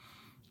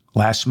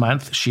 Last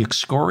month, she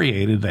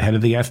excoriated the head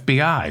of the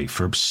FBI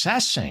for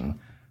obsessing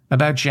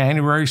about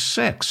January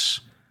 6th,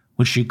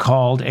 which she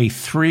called a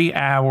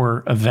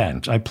 3-hour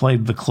event. I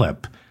played the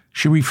clip.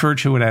 She referred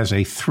to it as a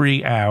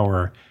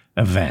 3-hour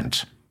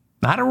event.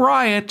 Not a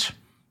riot,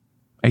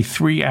 a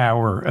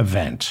 3-hour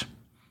event.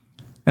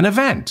 An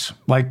event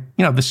like,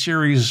 the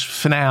series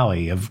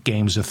finale of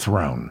Games of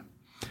Thrones.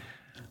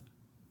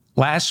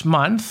 Last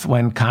month,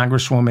 when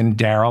Congresswoman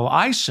Darrell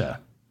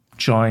Issa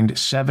joined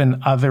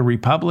 7 other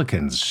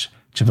Republicans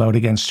to vote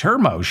against her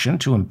motion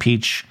to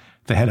impeach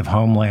the head of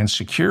Homeland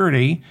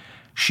Security,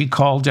 she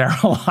called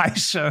Darrell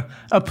Issa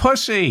a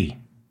pussy.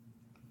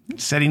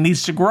 Said he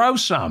needs to grow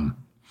some.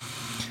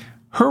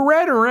 Her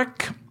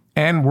rhetoric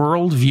and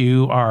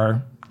worldview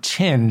are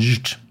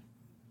tinged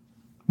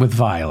with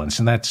violence,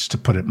 and that's to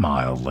put it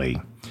mildly.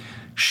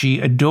 She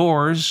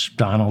adores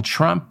Donald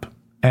Trump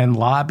and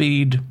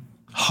lobbied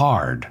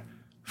hard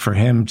for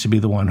him to be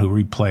the one who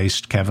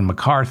replaced Kevin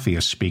McCarthy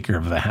as Speaker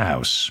of the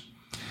House.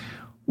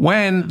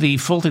 When the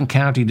Fulton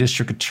County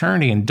District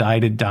Attorney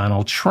indicted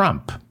Donald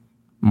Trump,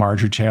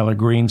 Marjorie Taylor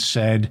Greene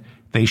said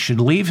they should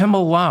leave him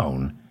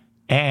alone,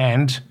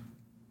 and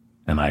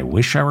I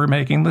wish I were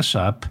making this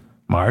up,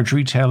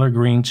 Marjorie Taylor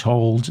Greene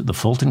told the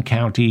Fulton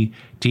County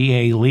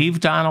DA,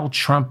 leave Donald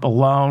Trump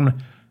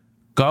alone,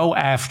 go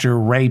after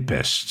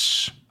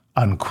rapists,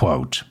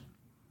 unquote.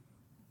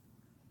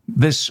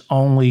 This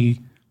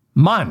only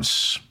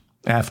months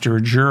after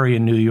a jury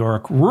in New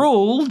York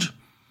ruled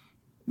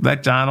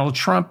that Donald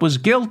Trump was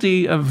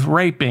guilty of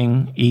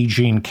raping E.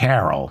 Jean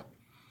Carroll.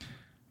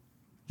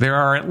 There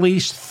are at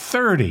least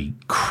 30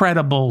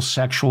 credible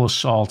sexual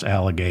assault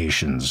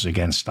allegations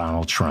against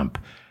Donald Trump.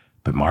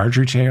 But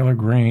Marjorie Taylor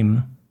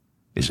Greene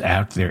is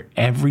out there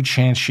every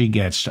chance she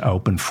gets to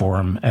open for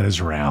him at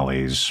his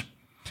rallies.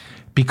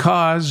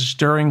 Because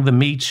during the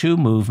Me Too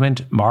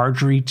movement,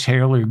 Marjorie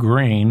Taylor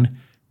Greene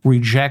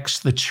rejects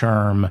the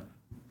term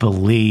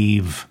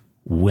believe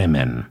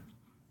women.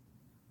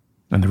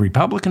 And the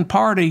Republican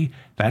Party,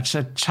 that's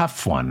a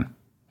tough one.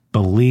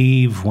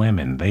 Believe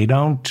women. They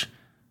don't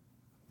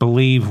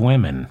believe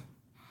women.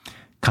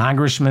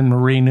 Congressman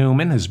Marie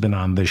Newman has been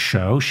on this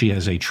show. She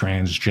has a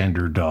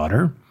transgender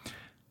daughter.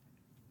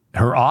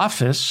 Her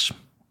office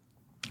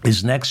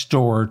is next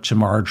door to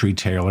Marjorie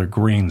Taylor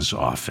Greene's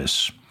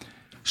office.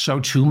 So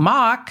to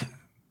mock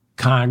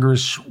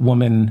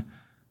Congresswoman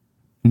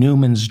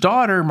Newman's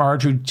daughter,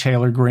 Marjorie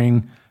Taylor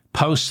Greene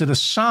posted a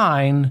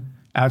sign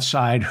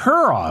outside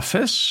her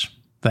office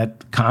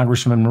that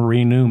Congressman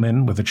Marie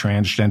Newman, with a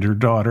transgender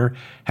daughter,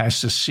 has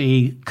to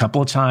see a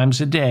couple of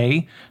times a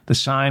day. The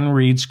sign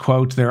reads,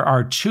 quote, there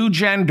are 2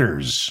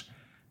 genders,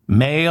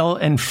 male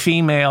and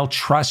female,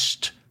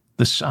 trust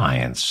the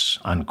science,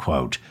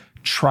 unquote.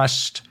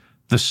 Trust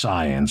the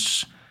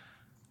science.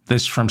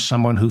 This from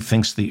someone who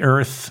thinks the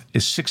earth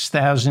is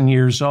 6,000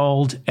 years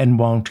old and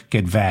won't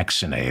get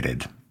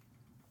vaccinated.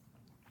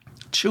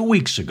 2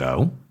 weeks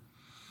ago,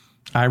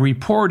 I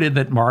reported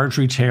that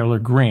Marjorie Taylor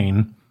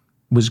Greene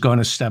was going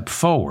to step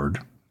forward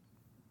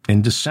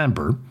in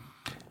December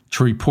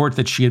to report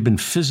that she had been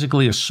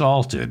physically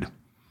assaulted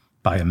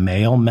by a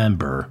male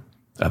member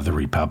of the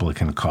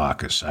Republican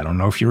caucus. I don't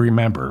know if you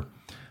remember,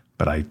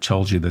 but I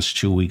told you this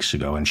 2 weeks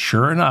ago. And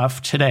sure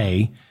enough,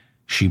 today,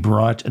 she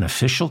brought an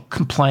official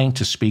complaint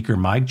to Speaker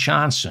Mike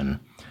Johnson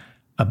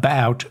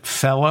about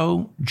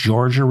fellow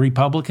Georgia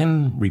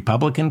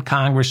Republican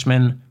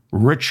Congressman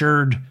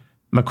Richard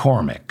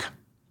McCormick.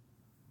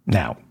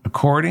 Now,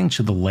 according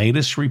to the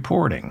latest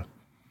reporting,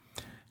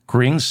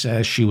 Greene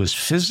says she was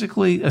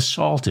physically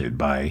assaulted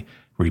by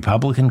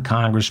Republican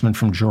Congressman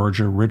from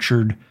Georgia,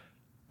 Richard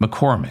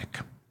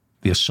McCormick.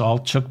 The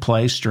assault took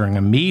place during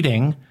a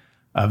meeting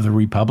of the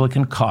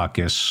Republican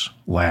caucus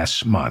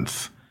last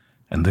month,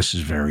 and this is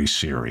very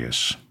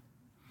serious.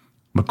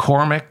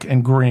 McCormick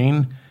and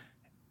Greene,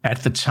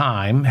 at the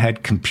time,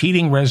 had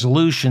competing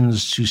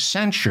resolutions to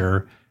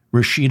censure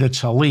Rashida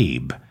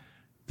Tlaib,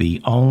 the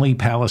only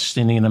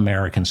Palestinian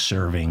American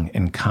serving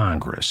in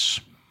Congress.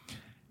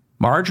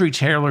 Marjorie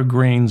Taylor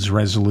Greene's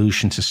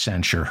resolution to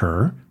censure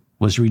her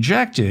was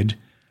rejected,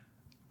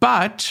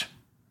 but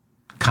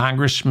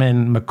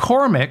Congressman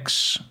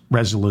McCormick's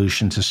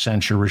resolution to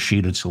censure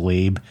Rashida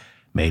Tlaib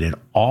made it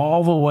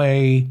all the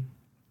way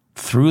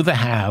through the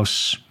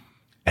House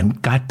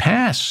and got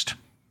passed.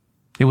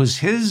 It was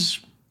his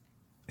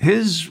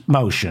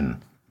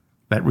motion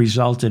that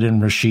resulted in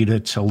Rashida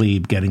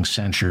Tlaib getting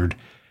censured,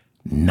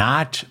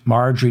 not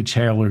Marjorie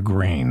Taylor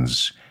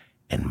Greene's.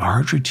 And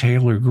Marjorie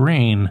Taylor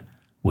Greene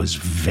was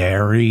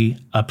very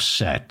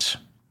upset.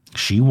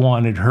 She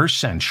wanted her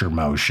censure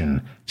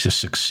motion to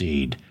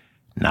succeed,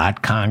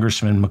 not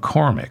Congressman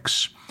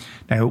McCormick's.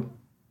 Now,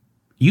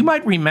 you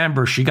might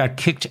remember she got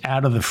kicked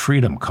out of the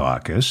Freedom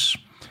Caucus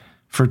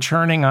for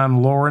turning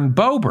on Lauren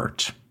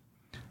Boebert.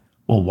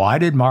 Well, why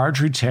did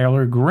Marjorie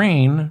Taylor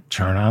Greene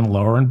turn on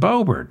Lauren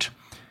Boebert?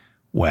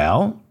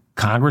 Well,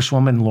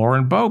 Congresswoman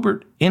Lauren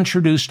Boebert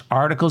introduced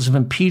articles of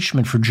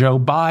impeachment for Joe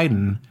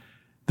Biden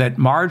that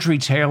Marjorie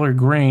Taylor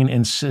Greene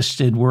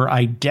insisted were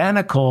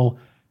identical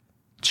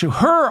to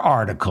her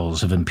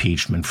articles of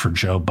impeachment for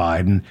Joe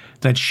Biden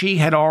that she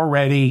had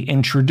already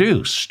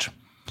introduced.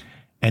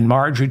 And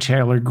Marjorie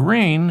Taylor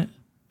Greene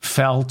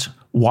felt,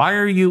 why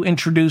are you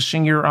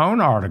introducing your own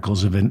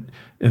articles of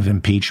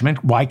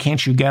impeachment? Why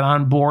can't you get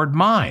on board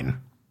mine?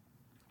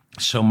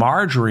 So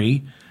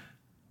Marjorie,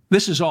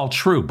 this is all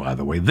true, by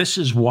the way. This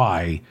is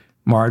why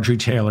Marjorie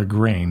Taylor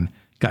Greene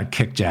got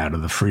kicked out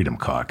of the Freedom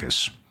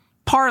Caucus,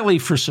 partly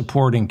for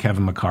supporting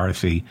Kevin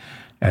McCarthy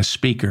as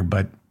Speaker,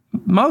 but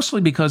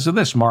mostly because of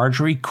this.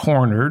 Marjorie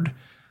cornered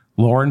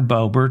Lauren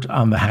Boebert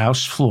on the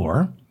House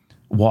floor,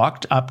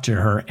 walked up to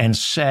her and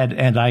said,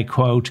 and I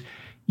quote,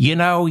 "You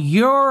know,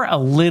 you're a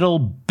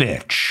little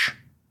bitch."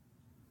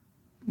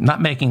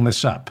 Not making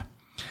this up.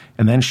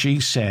 And then she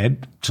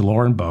said to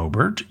Lauren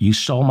Boebert, "You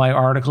stole my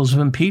articles of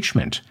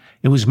impeachment.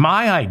 It was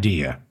my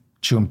idea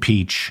to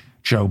impeach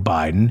Joe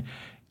Biden,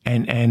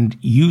 and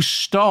you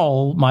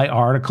stole my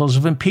articles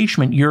of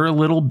impeachment. You're a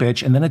little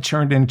bitch." And then it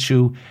turned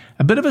into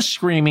a bit of a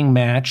screaming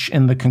match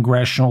in the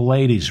Congressional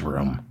Ladies'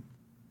 Room.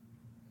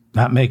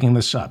 Not making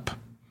this up.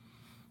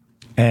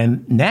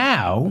 And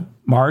now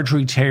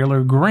Marjorie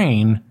Taylor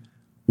Greene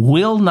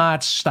will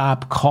not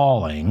stop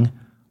calling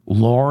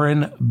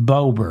Lauren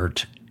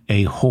Boebert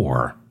a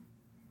whore.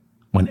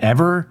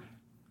 Whenever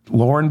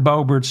Lauren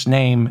Boebert's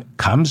name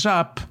comes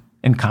up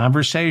in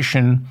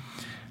conversation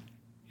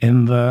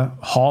in the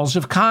halls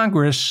of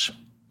Congress,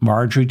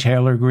 Marjorie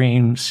Taylor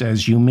Greene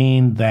says, "You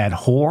mean that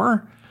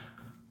whore?"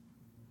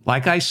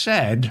 Like I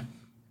said,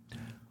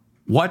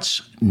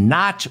 what's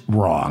not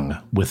wrong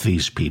with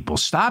these people?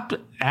 Stop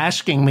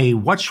asking me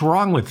what's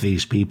wrong with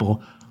these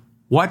people.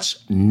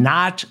 What's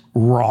not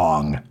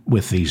wrong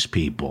with these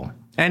people?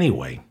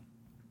 Anyway,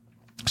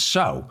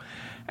 so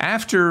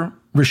after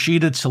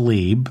Rashida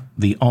Tlaib,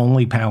 the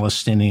only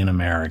Palestinian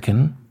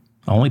American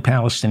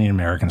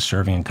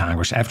serving in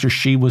Congress, after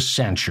she was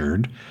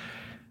censured,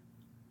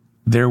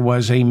 there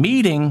was a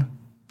meeting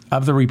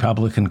of the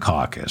Republican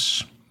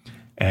caucus,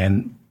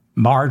 and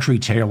Marjorie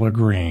Taylor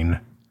Greene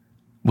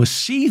was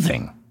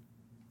seething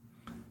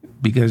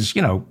because,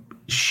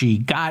 she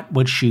got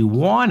what she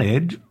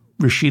wanted.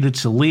 Rashida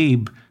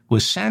Tlaib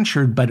was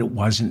censured, but it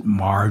wasn't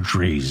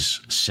Marjorie's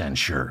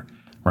censure,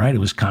 right? It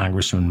was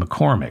Congressman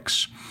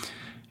McCormick's.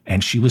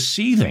 And she was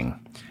seething.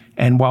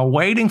 And while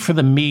waiting for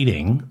the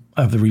meeting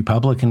of the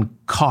Republican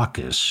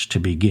caucus to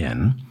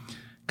begin,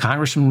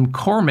 Congressman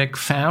McCormick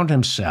found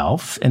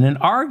himself in an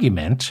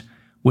argument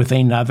with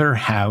another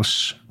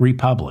House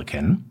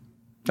Republican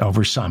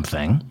over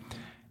something.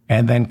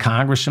 And then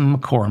Congressman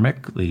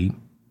McCormick, the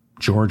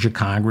Georgia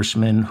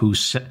congressman who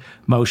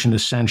motioned to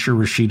censure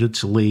Rashida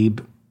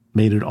Tlaib,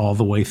 made it all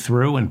the way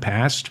through and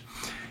passed.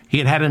 He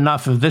had had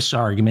enough of this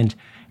argument,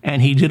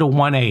 and he did a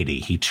 180.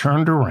 He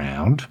turned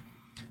around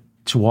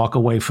to walk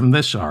away from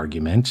this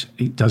argument.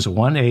 He does a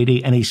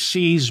 180, and he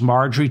sees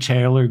Marjorie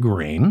Taylor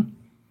Greene,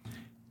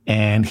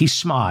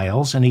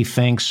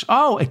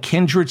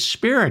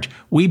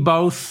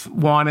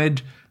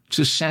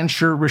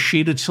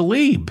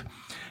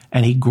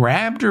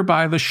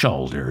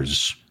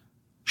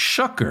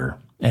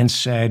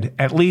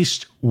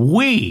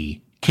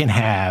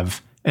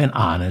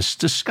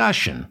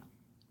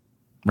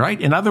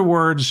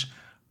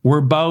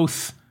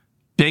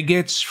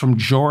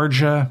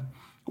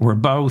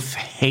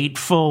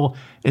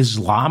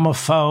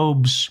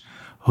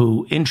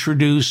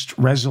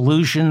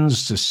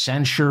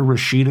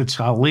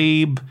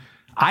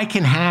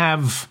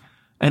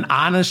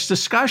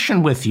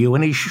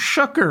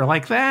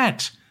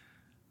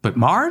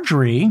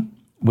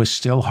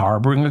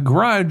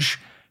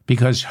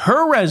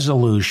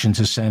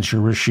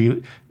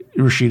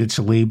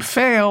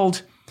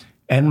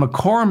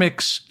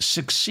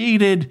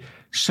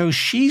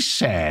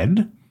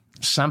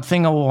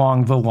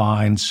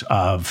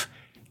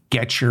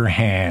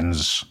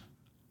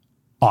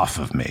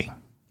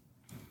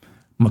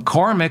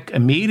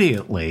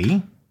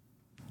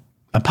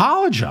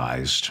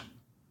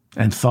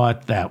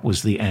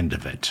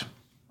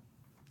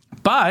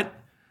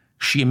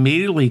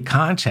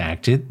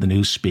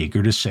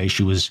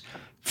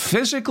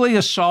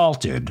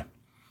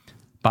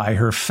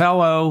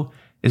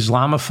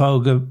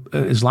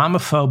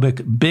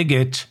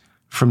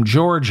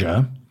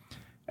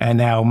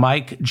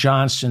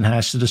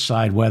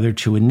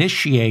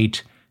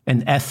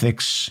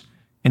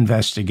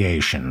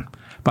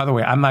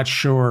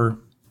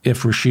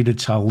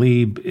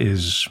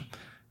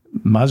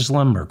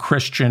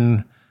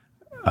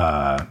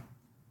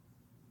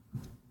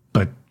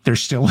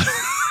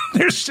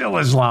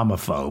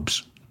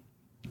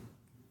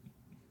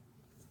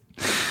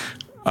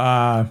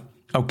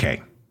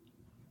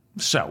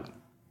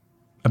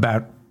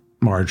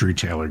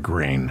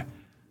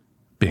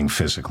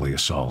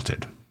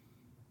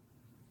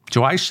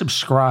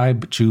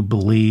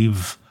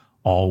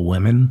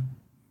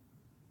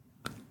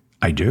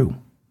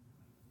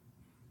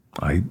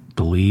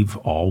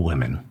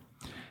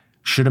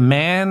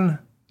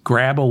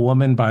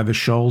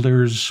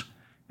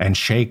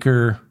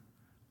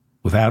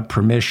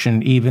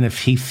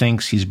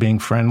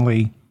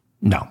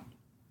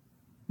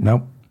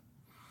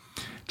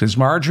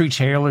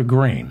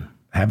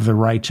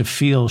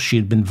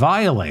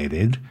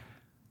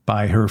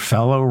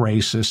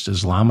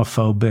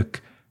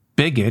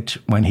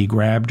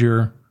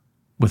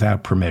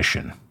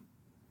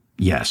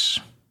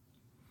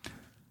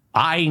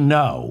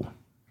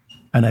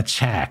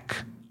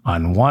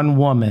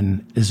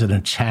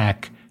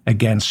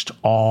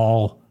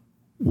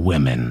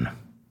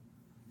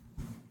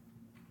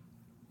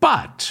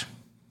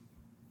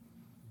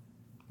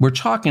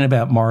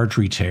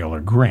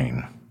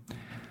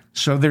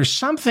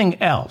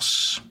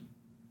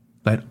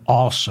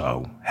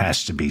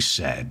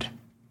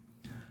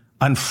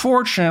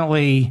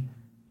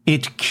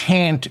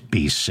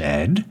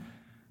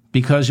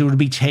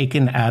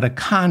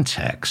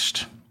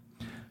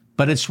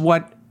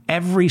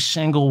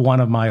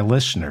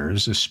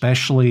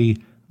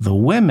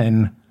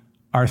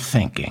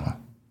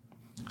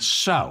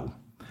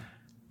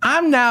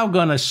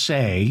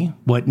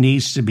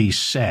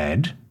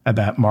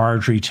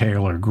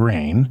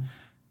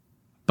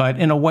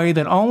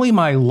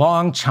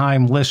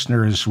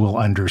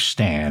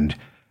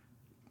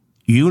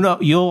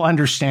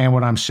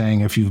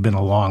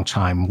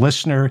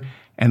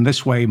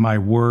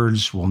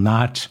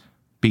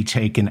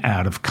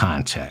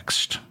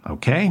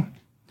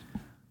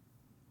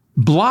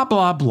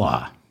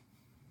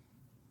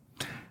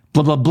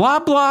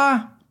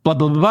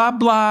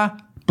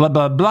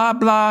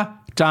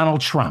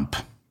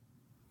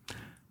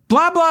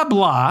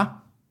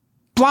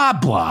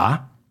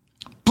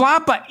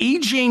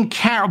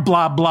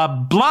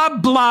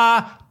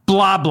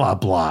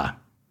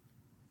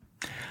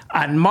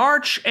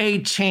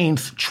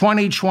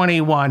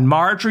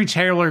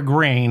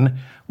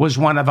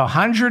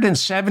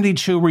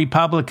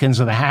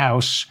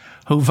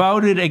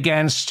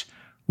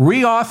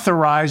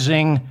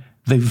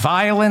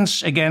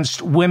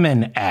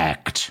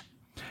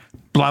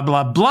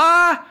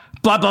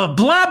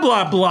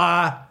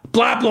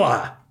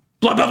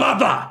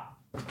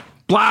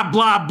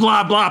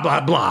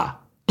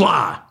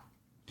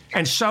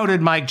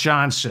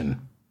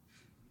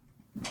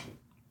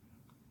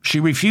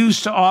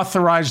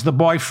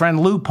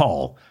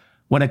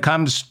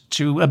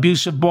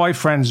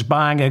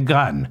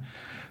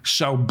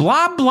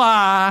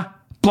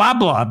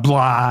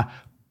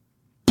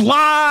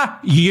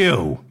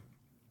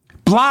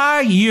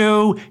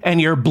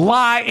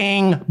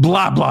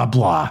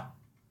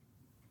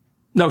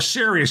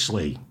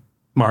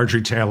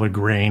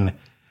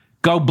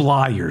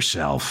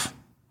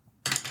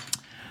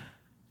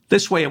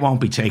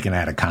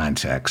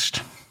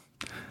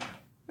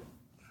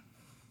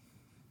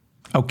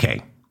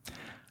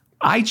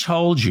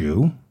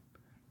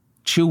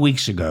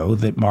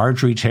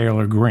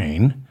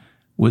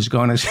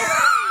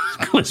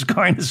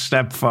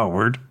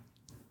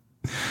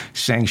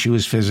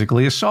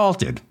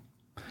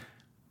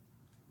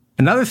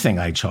 Another thing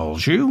I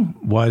told you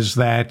was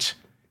that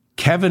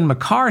Kevin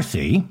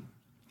McCarthy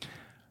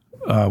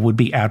would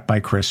be out by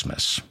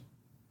Christmas.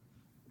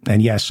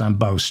 And yes, I'm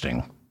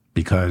boasting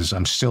because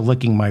I'm still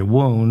licking my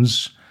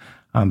wounds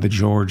on the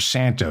George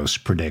Santos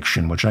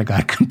prediction, which I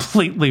got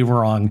completely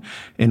wrong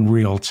in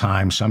real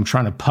time. So I'm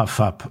trying to puff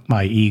up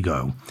my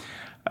ego.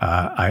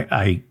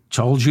 I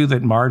told you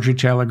that Marjorie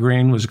Taylor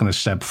Greene was going to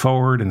step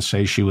forward and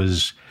say she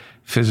was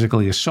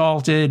physically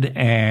assaulted,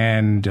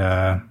 and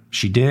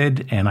she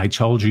did. And I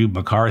told you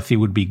McCarthy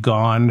would be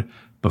gone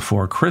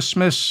before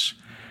Christmas.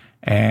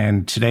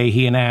 And today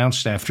he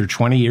announced, after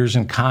 20 years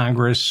in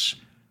Congress,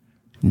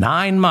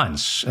 9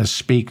 months as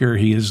Speaker,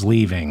 he is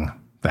leaving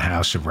the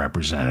House of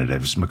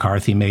Representatives.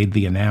 McCarthy made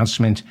the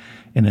announcement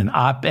in an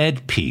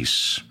op-ed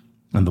piece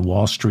in the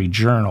Wall Street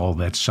Journal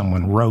that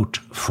someone wrote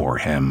for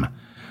him.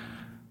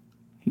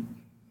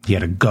 He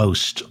had a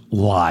ghost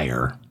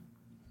liar.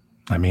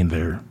 I mean,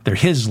 they're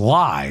his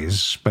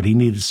lies, but he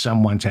needed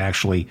someone to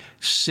actually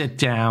sit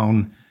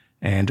down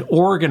and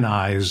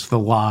organize the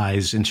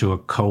lies into a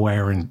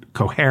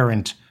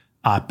coherent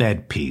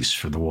op-ed piece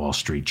for the Wall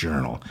Street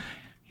Journal.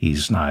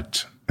 He's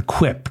not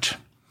equipped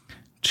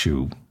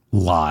to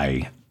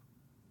lie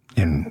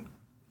in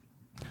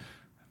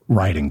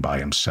writing by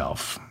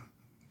himself.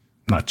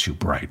 Not too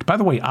bright. By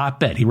the way,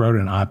 op-ed, he wrote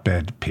an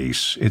op-ed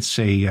piece. It's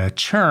a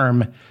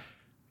term.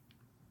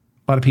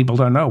 A lot of people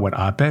don't know what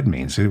op-ed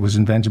means. It was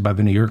invented by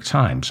the New York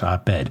Times,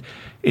 op-ed.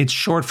 It's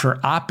short for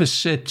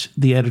opposite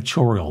the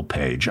editorial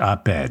page,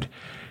 op-ed.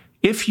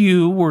 If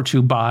you were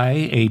to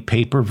buy a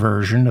paper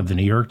version of the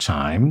New York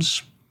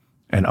Times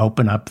and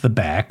open up the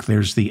back,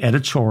 there's the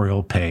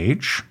editorial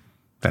page.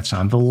 That's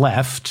on the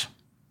left,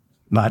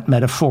 not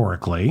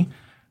metaphorically.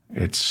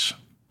 It's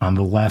on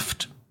the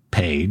left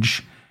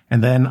page.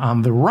 And then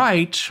on the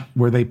right,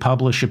 where they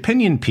publish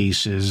opinion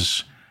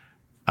pieces,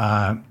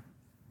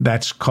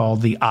 that's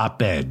called the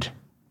op-ed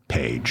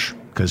page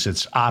because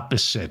it's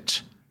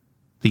opposite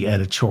the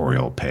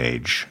editorial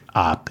page,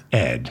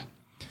 op-ed.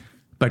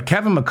 But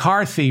Kevin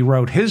McCarthy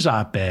wrote his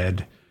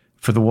op-ed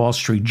for the Wall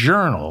Street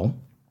Journal,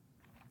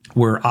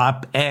 where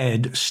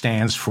op-ed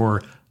stands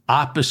for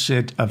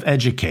opposite of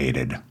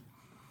educated.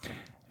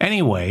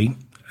 Anyway,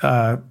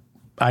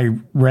 I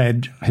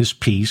read his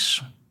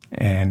piece,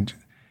 and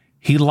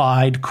he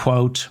lied,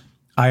 quote,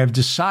 "I have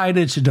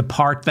decided to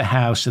depart the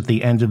House at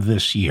the end of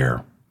this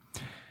year."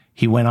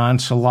 He went on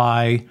to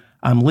lie,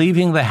 "I'm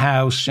leaving the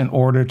House in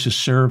order to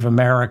serve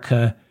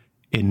America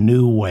in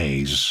new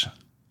ways,"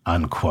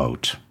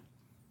 unquote.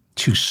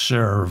 To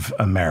serve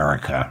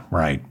America,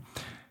 right?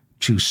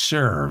 To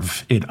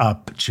serve it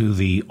up to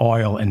the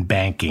oil and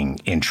banking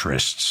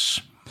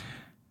interests.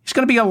 He's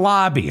going to be a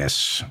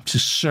lobbyist to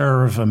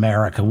serve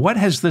America. What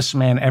has this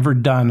man ever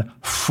done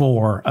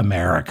for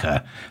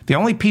America? The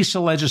only piece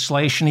of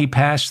legislation he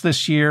passed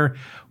this year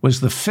was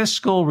the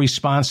Fiscal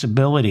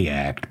Responsibility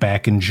Act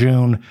back in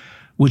June,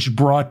 which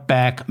brought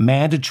back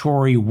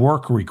mandatory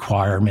work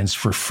requirements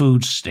for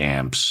food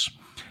stamps.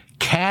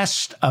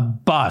 Cast a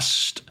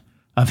bust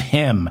of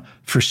him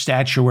for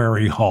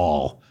Statuary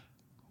Hall.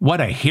 What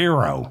a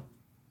hero.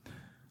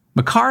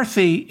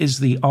 McCarthy is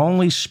the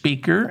only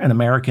speaker in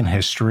American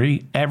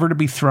history ever to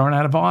be thrown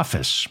out of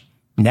office.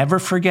 Never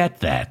forget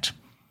that.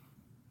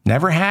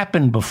 Never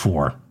happened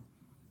before.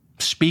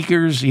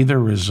 Speakers either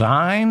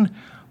resign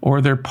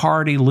or their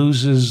party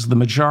loses the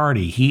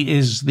majority. He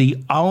is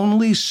the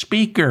only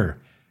speaker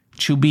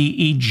to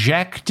be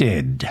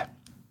ejected.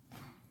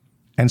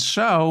 And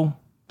so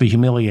the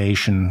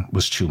humiliation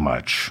was too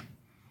much.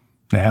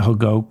 Now he'll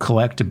go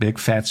collect a big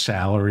fat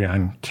salary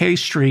on K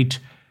Street,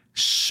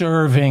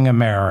 serving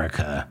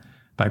America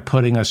by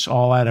putting us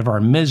all out of our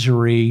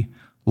misery,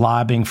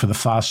 lobbying for the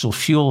fossil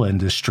fuel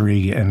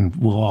industry, and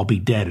we'll all be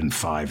dead in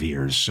 5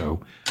 years.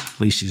 So at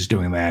least he's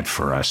doing that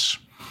for us.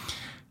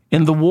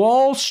 In the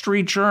Wall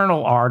Street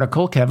Journal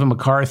article, Kevin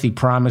McCarthy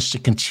promised to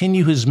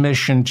continue his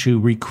mission to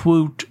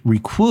recruit,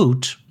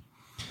 quote,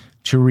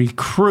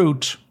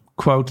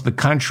 the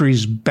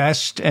country's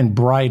best and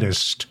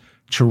brightest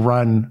to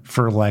run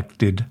for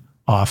elected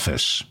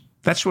office.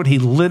 That's what he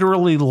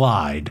literally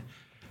lied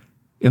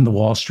in the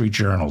Wall Street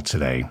Journal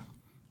today.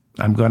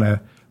 I'm going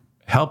to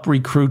help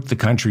recruit the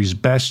country's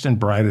best and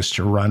brightest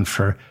to run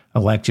for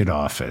elected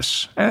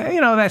office.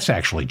 That's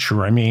actually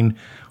true. I mean,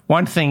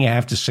 one thing you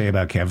have to say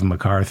about Kevin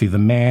McCarthy, the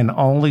man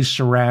only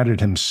surrounded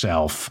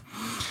himself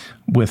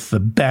with the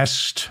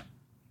best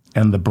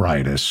and the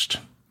brightest.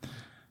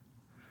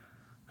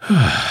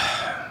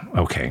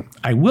 Okay,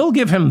 I will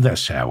give him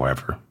this,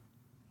 however.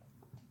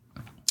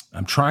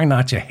 I'm trying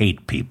not to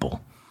hate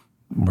people.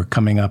 We're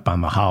coming up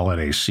on the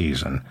holiday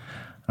season.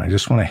 I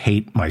just want to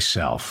hate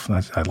myself.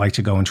 I'd like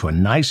to go into a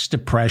nice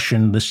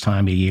depression this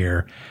time of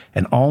year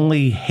and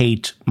only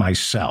hate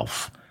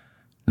myself,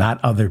 not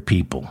other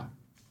people.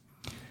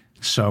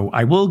 So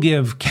I will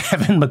give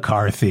Kevin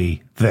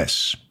McCarthy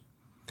this.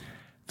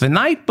 The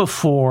night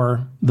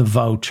before the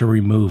vote to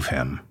remove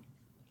him,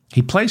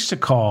 he placed a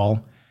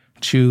call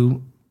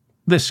to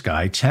this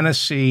guy,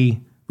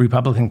 Tennessee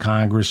Republican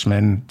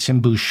Congressman Tim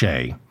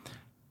Boucher,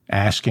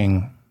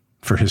 asking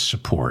for his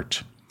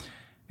support.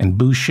 And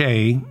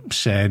Boucher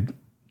said,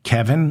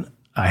 Kevin,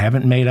 I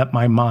haven't made up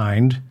my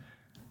mind.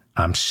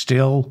 I'm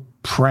still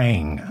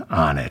praying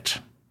on it.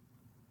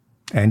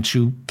 And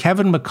to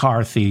Kevin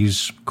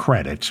McCarthy's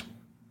credit,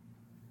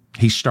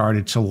 he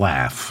started to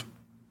laugh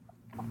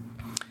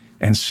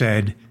and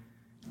said,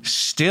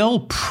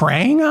 still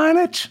praying on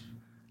it?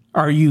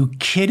 Are you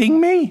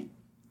kidding me?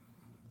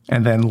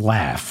 And then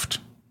laughed.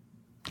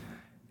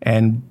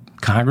 And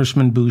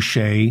Congressman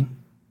Boucher,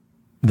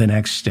 the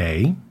next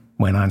day,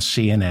 went on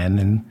CNN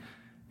and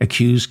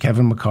accused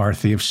Kevin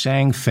McCarthy of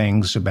saying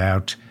things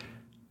about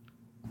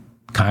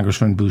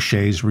Congressman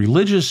Boucher's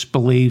religious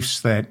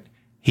beliefs that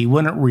he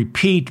wouldn't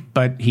repeat,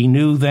 but he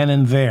knew then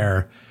and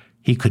there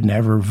he could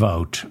never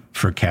vote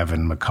for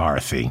Kevin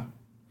McCarthy.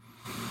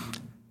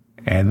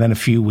 And then a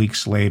few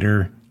weeks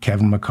later,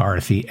 Kevin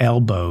McCarthy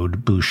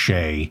elbowed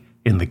Boucher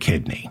in the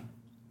kidney.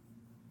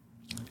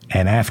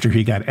 And after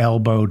he got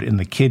elbowed in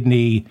the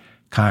kidney,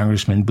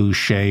 Congressman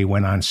Boucher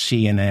went on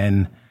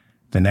CNN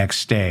the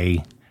next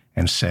day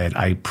and said,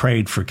 I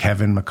prayed for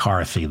Kevin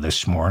McCarthy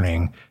this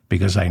morning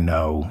because I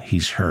know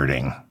he's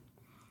hurting.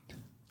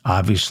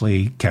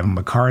 Obviously, Kevin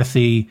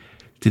McCarthy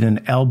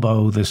didn't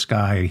elbow this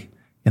guy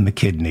in the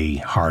kidney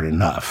hard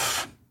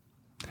enough.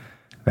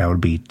 That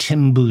would be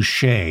Tim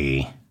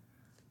Boucher.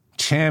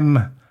 Tim,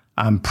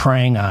 I'm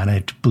praying on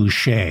it,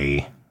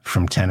 Boucher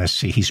from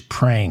Tennessee. He's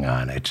praying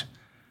on it.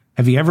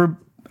 Have you ever,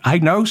 I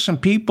know some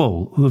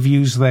people who have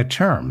used that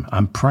term.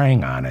 I'm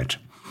praying on it.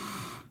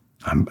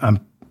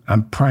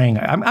 I'm praying.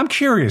 I'm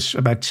curious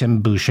about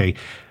Tim Boucher.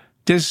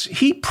 Does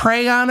he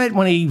pray on it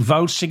when he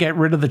votes to get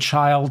rid of the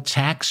child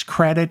tax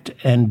credit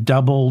and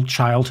double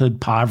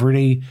childhood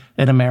poverty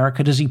in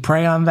America? Does he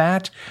pray on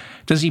that?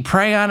 Does he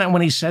pray on it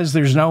when he says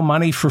there's no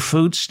money for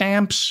food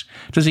stamps?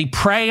 Does he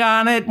pray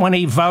on it when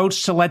he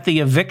votes to let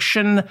the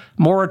eviction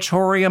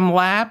moratorium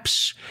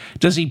lapse?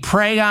 Does he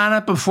pray on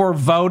it before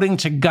voting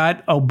to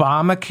gut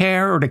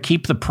Obamacare or to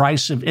keep the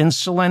price of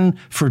insulin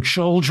for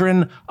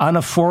children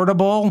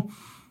unaffordable?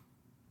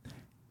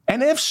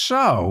 And if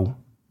so,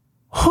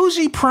 who's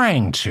he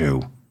praying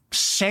to?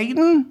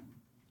 Satan?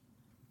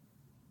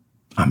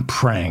 I'm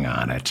praying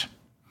on it.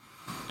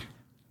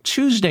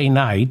 Tuesday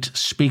night,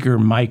 Speaker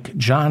Mike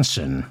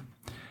Johnson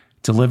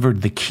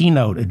delivered the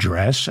keynote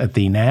address at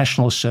the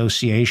National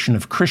Association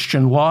of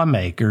Christian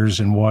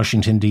Lawmakers in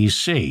Washington,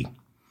 D.C.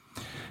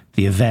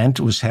 The event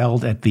was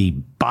held at the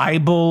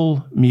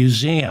Bible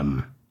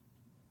Museum.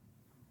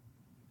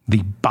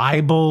 The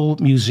Bible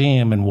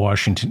Museum in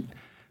Washington.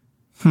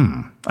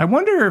 I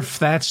wonder if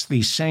that's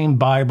the same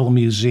Bible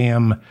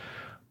museum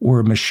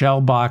where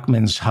Michelle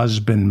Bachmann's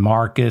husband,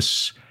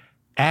 Marcus,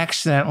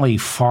 accidentally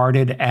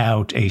farted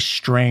out a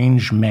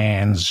strange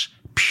man's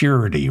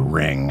purity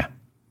ring.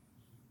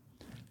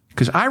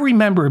 Because I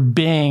remember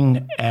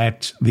being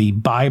at the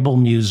Bible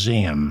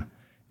Museum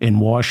in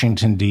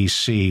Washington,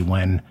 D.C.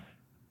 when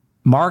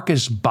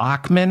Marcus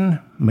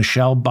Bachmann,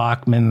 Michelle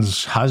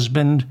Bachmann's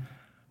husband,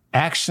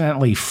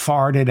 accidentally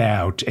farted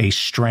out a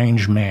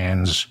strange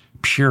man's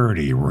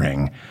purity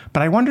ring.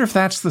 But I wonder if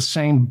that's the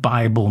same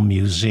Bible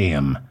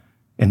Museum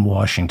in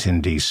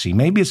Washington, D.C.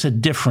 Maybe it's a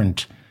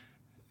different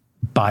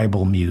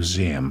Bible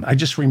Museum. I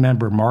just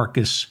remember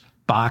Marcus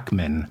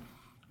Bachmann,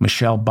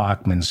 Michelle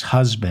Bachmann's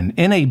husband,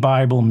 in a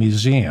Bible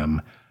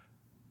museum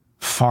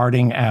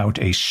farting out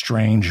a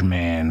strange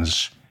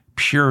man's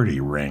purity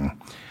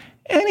ring.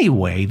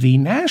 Anyway, the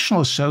National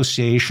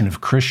Association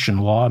of Christian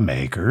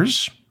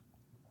Lawmakers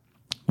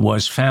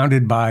was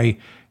founded by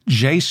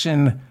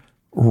Jason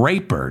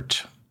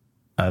Rapert.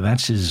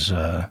 That's his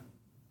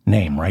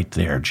name right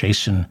there,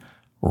 Jason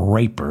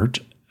Rapert.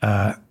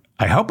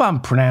 I hope I'm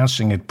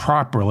pronouncing it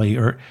properly,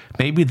 or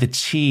maybe the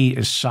T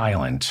is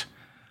silent.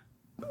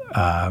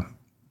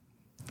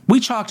 We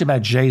talked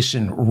about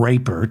Jason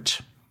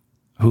Rapert,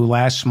 who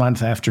last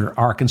month, after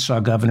Arkansas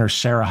Governor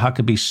Sarah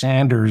Huckabee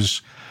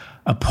Sanders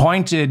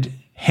appointed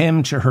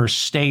him to her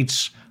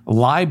state's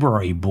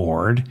library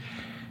board,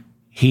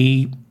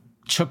 he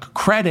took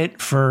credit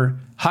for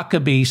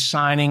Huckabee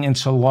signing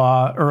into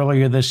law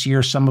earlier this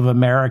year some of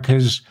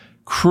America's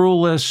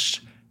cruelest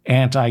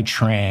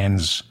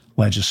anti-trans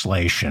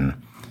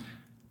legislation.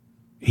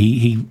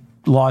 He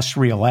lost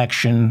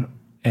re-election,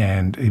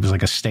 and he was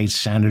like a state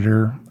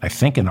senator, I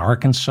think, in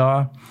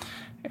Arkansas.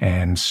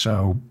 And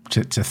so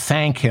to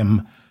thank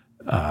him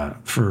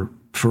for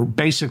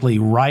basically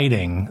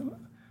writing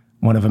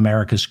one of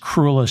America's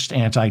cruelest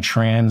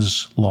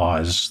anti-trans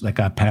laws that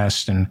got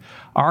passed in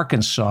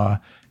Arkansas,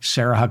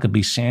 Sarah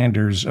Huckabee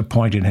Sanders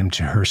appointed him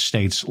to her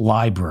state's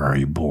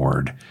library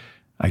board.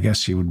 I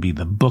guess he would be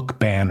the book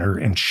banner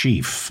in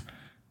chief.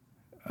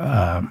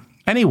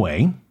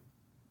 Anyway,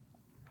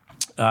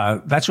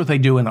 that's what they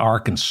do in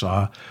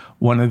Arkansas,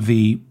 one of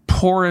the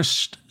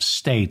poorest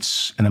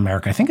states in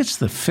America. I think it's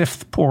the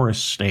fifth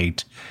poorest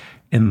state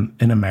in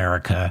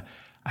America.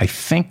 I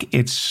think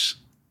it's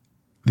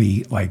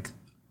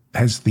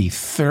has the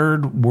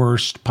third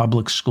worst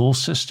public school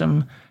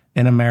system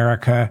in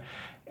America.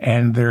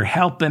 And they're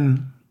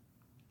helping.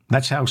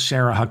 That's how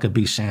Sarah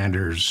Huckabee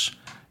Sanders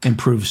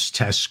improves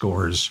test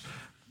scores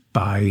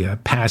by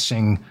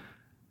passing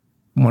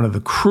one of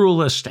the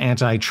cruelest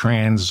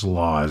anti-trans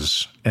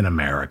laws in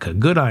America.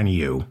 Good on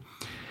you.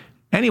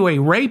 Anyway,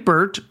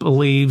 Rapert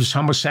believes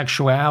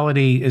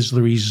homosexuality is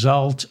the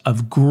result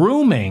of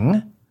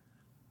grooming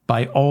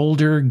by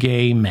older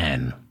gay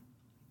men.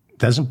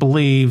 Doesn't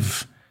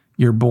believe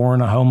you're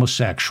born a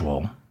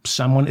homosexual.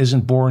 Someone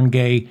isn't born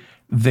gay,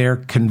 they're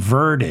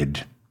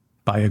converted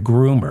by a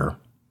groomer,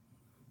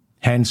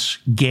 hence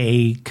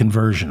gay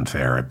conversion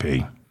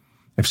therapy.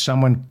 If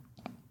someone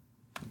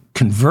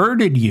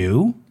converted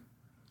you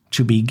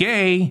to be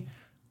gay,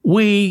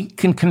 we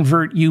can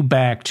convert you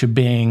back to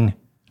being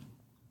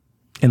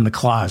in the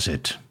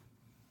closet,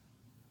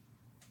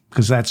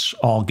 because that's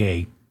all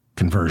gay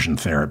conversion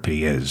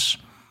therapy is.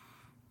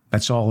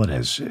 That's all it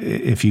is.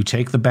 If you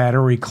take the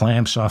battery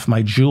clamps off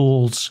my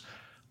jewels,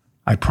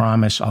 I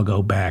promise I'll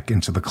go back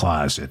into the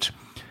closet.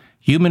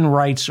 Human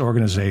rights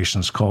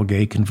organizations call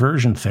gay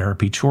conversion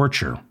therapy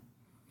torture.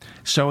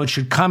 So it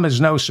should come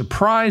as no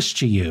surprise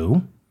to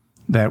you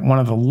that one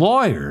of the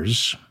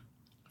lawyers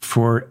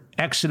for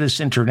Exodus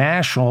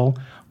International,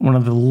 one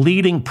of the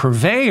leading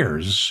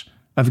purveyors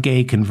of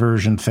gay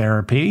conversion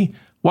therapy,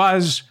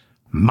 was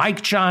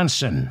Mike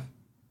Johnson.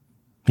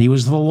 He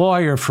was the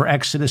lawyer for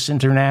Exodus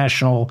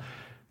International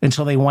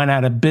until they went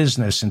out of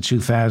business in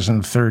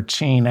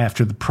 2013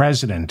 after the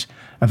president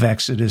of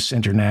Exodus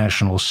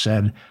International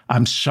said,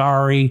 "I'm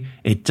sorry,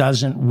 it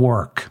doesn't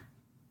work.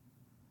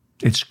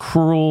 It's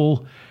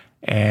cruel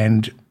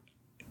and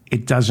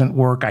it doesn't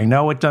work. I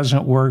know it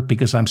doesn't work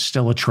because I'm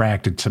still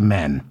attracted to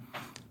men."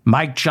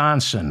 Mike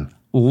Johnson,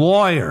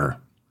 lawyer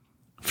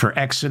for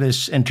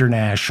Exodus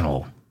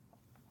International.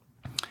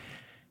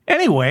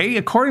 Anyway,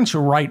 according to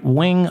Right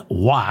Wing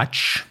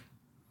Watch,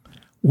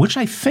 which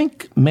I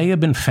think may have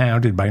been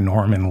founded by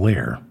Norman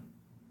Lear,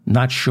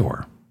 not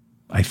sure.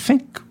 I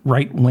think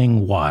Right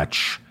Wing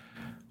Watch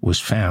was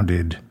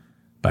founded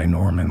by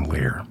Norman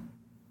Lear.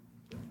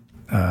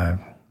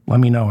 Let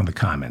me know in the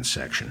comments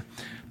section.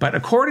 But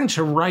according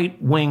to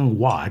Right Wing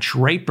Watch,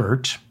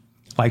 Rapert,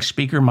 like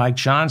Speaker Mike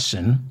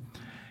Johnson,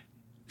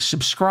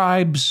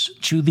 subscribes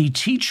to the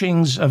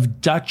teachings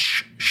of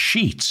Dutch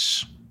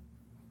Sheets.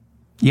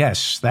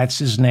 Yes, that's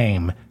his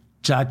name,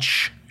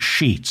 Dutch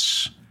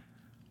Sheets.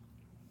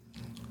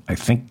 I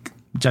think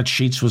Dutch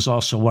Sheets was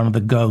also one of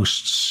the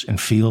ghosts in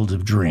Field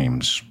of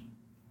Dreams.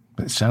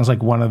 It sounds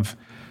like one of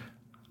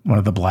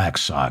the Black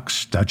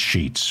Sox, Dutch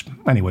Sheets.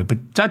 Anyway,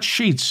 but Dutch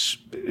Sheets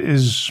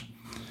is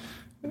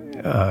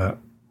a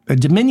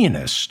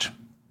dominionist.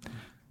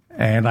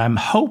 And I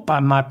hope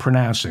I'm not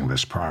pronouncing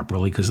this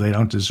properly because they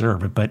don't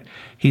deserve it, but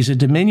he's a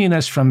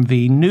dominionist from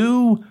the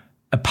New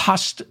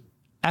Apostolic,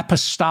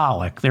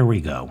 there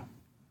we go.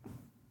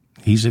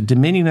 He's a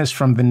dominionist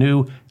from the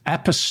New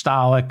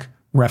Apostolic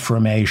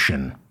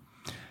Reformation.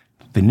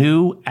 The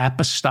New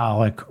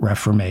Apostolic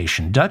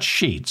Reformation. Dutch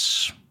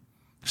Sheets.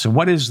 So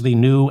what is the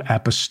New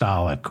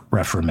Apostolic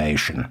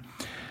Reformation?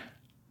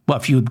 Well,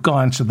 if you'd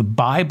gone to the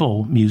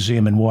Bible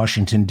Museum in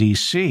Washington,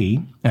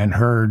 D.C. and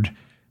heard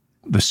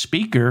the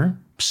speaker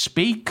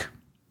speak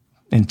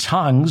in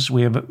tongues,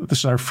 this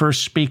is our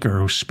first speaker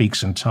who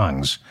speaks in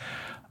tongues.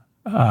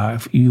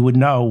 You would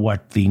know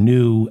what the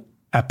New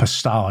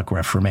Apostolic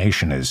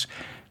Reformation is.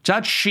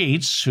 Dutch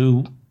Sheets,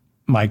 who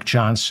Mike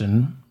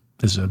Johnson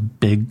is a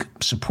big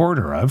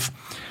supporter of,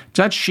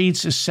 Dutch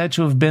Sheets is said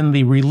to have been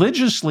the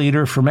religious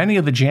leader for many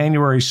of the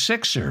January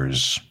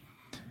Sixers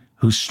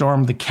who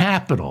stormed the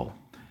Capitol,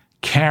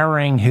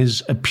 carrying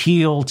his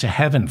Appeal to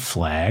Heaven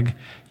flag.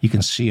 You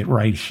can see it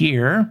right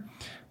here.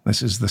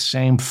 This is the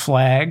same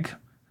flag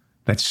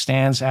that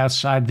stands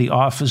outside the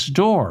office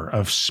door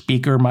of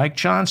Speaker Mike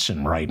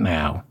Johnson right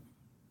now.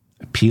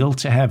 Appeal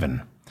to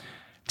Heaven.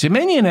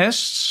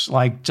 Dominionists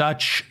like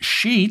Dutch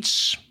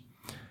Sheets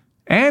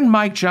and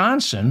Mike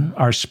Johnson,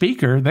 our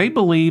speaker, they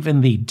believe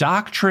in the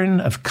doctrine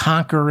of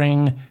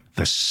conquering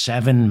the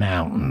seven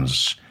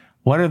mountains.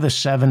 What are the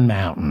seven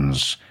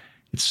mountains?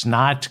 It's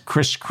not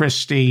Chris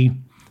Christie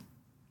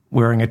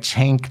wearing a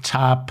tank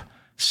top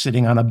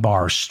sitting on a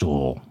bar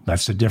stool.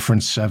 That's a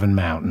different seven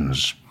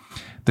mountains.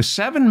 The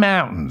seven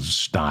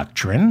mountains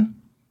doctrine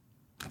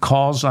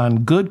calls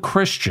on good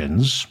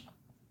Christians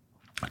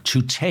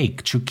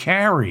to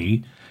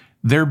carry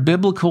their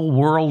biblical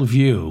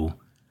worldview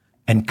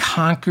and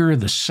conquer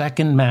the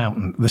seven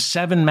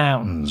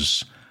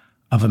mountains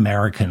of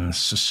American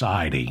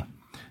society.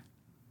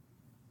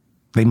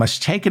 They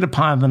must take it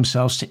upon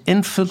themselves to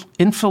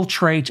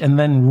infiltrate and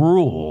then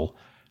rule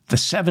the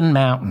seven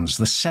mountains,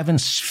 the seven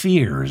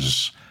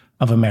spheres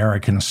of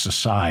American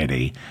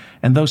society.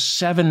 And those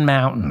seven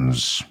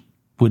mountains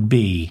would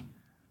be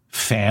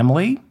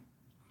family,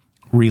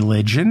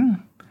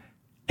 religion,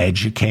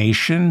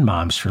 education,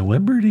 Moms for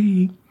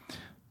Liberty,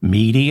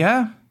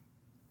 media,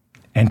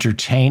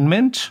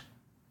 entertainment,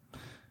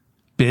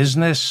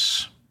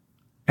 business,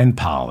 and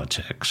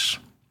politics.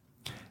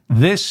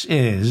 This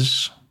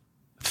is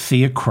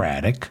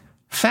theocratic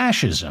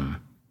fascism.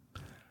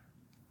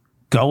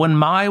 Going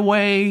my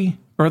way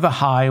or the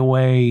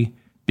highway,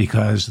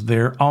 because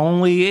there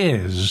only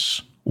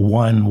is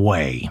one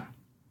way.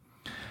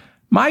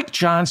 Mike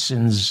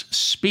Johnson's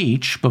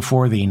speech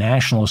before the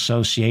National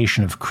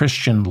Association of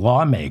Christian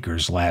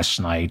Lawmakers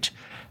last night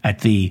at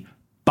the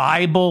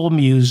Bible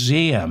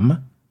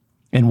Museum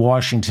in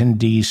Washington,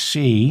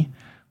 D.C.,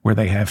 where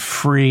they have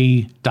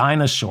free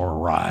dinosaur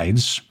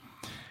rides,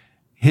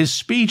 his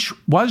speech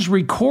was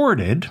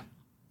recorded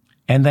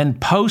and then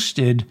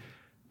posted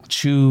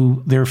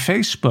to their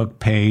Facebook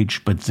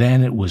page, but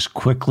then it was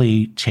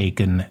quickly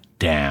taken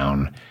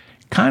down,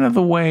 kind of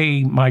the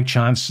way Mike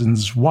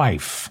Johnson's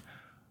wife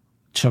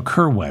took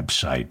her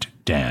website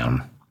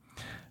down.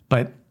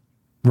 But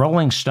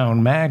Rolling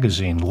Stone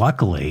magazine,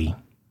 luckily,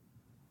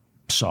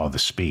 saw the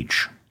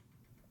speech,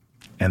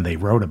 and they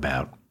wrote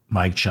about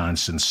Mike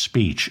Johnson's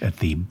speech at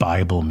the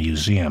Bible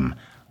Museum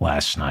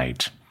last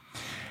night.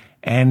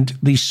 And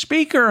the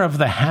Speaker of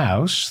the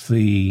House,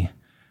 the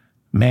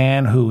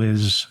man who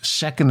is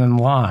second in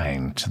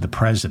line to the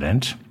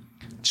president,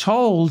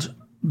 told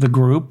the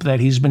group that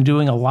he's been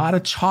doing a lot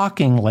of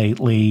talking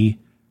lately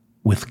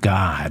with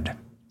God.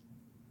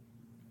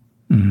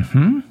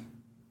 And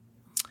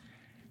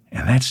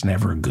that's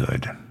never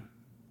good.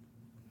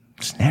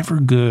 It's never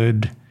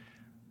good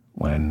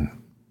when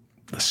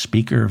the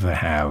Speaker of the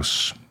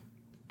House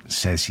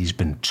says he's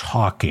been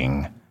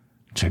talking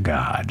to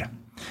God.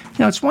 You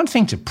know, it's one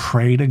thing to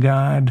pray to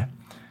God,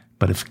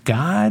 but if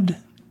God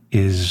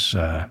is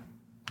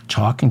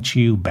talking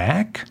to you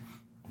back,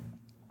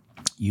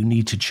 you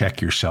need to check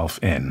yourself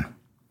in.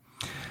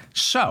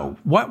 So,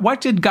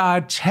 what did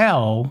God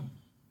tell?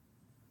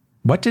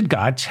 What did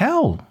God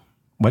tell?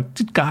 What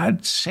did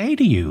God say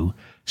to you,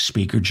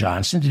 Speaker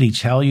Johnson? Did he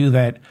tell you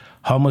that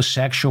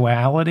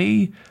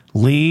homosexuality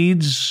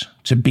leads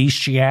to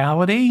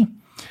bestiality?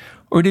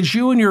 Or did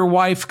you and your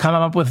wife come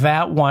up with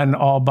that one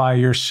all by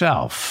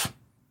yourself?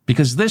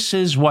 Because this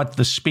is what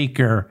the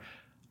Speaker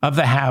of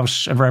the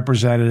House of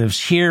Representatives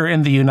here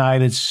in the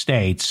United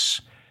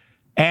States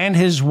and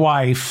his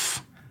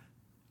wife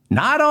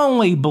not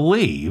only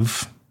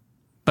believe,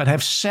 but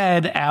have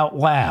said out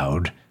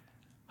loud: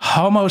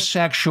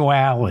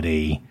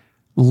 homosexuality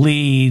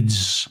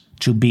leads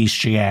to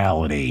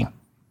bestiality.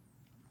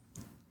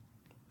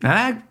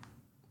 Now,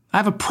 I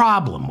have a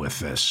problem with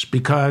this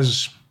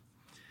because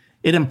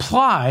it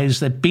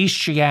implies that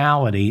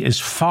bestiality is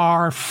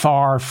far,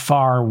 far,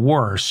 far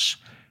worse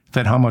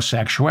than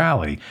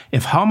homosexuality.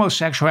 If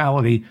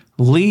homosexuality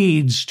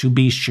leads to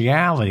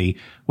bestiality,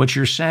 what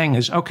you're saying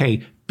is,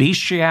 okay,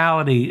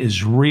 bestiality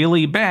is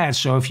really bad,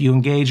 so if you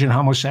engage in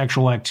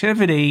homosexual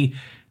activity,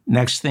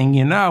 next thing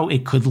you know,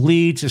 it could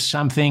lead to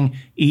something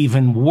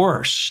even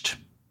worse,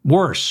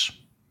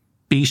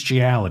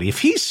 bestiality. If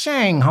he's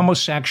saying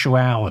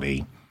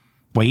homosexuality,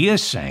 well,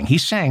 he's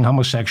saying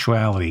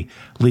homosexuality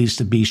leads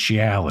to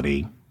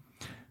bestiality.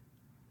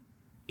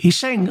 He's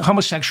saying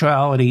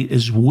homosexuality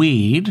is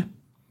weed.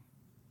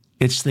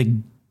 It's the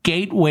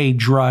gateway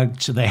drug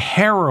to the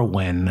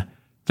heroin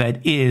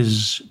that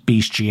is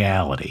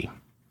bestiality.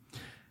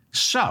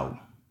 So,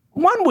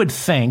 one would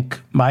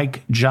think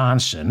Mike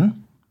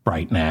Johnson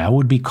right now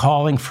would be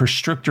calling for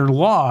stricter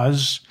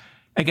laws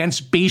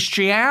against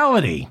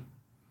bestiality.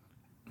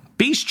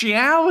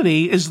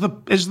 Bestiality is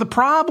the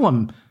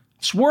problem.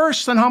 It's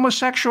worse than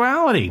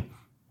homosexuality.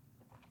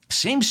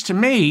 Seems to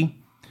me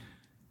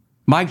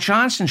Mike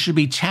Johnson should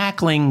be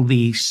tackling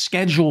the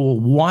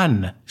Schedule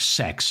I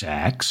sex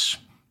acts,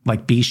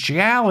 like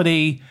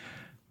bestiality,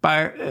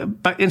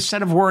 but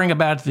instead of worrying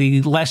about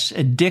the less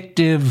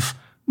addictive,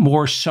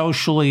 more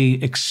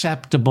socially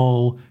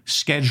acceptable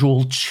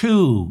Schedule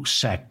II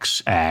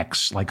sex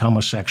acts, like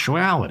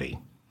homosexuality.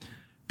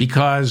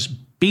 Because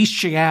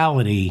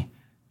bestiality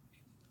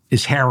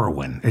is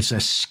heroin. It's a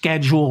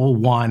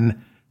Schedule I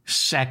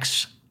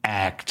sex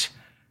act.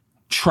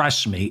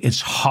 Trust me,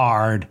 it's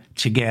hard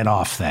to get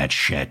off that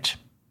shit.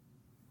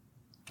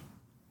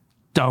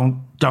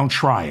 Don't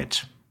try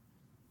it.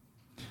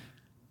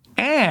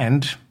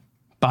 And,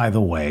 by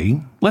the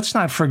way, let's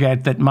not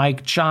forget that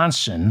Mike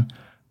Johnson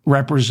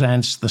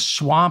represents the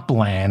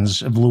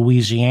swamplands of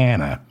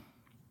Louisiana.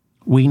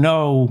 We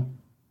know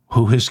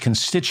who his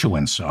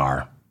constituents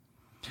are.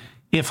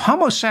 If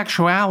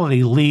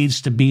homosexuality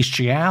leads to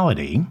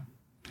bestiality,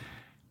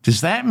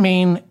 does that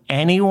mean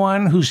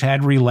anyone who's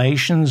had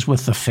relations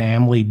with the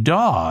family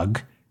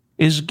dog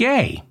is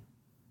gay?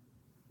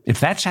 If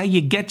that's how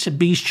you get to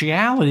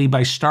bestiality,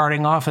 by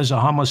starting off as a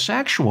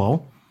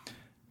homosexual,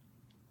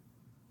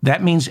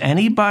 that means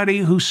anybody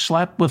who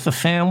slept with a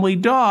family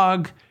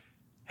dog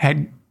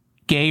had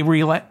gay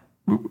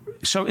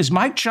So is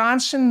Mike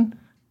Johnson,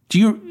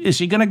 is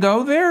he going to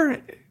go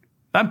there?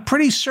 I'm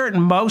pretty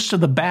certain most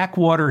of the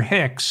backwater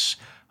hicks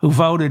who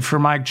voted for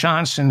Mike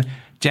Johnson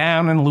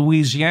down in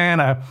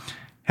Louisiana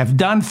have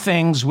done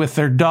things with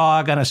their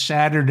dog on a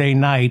Saturday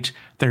night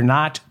they're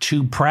not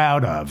too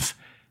proud of.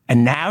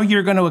 And now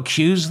you're going to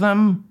accuse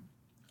them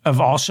of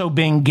also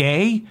being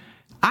gay?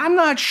 I'm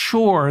not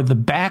sure the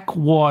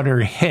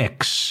backwater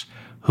hicks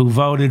who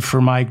voted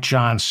for Mike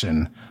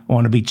Johnson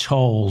want to be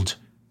told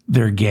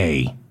they're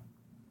gay.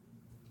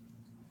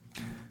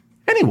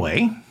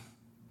 Anyway,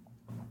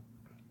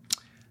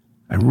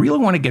 I really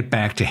want to get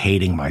back to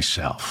hating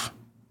myself.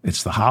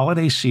 It's the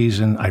holiday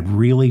season. I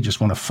really just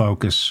want to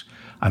focus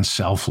on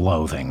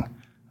self-loathing.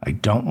 I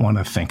don't want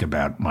to think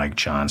about Mike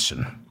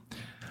Johnson.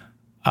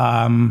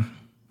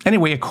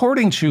 Anyway,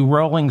 according to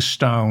Rolling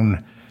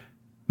Stone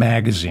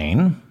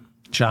magazine,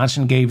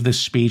 Johnson gave this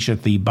speech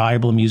at the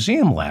Bible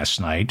Museum last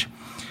night,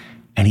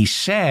 and he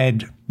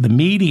said the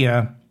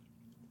media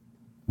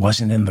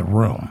wasn't in the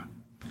room,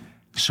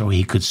 so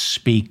he could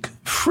speak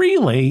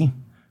freely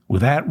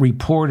without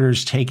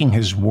reporters taking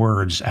his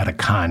words out of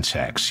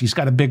context. He's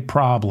got a big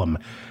problem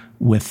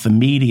with the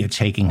media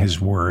taking his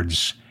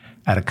words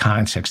out of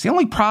context. The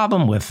only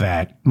problem with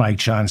that, Mike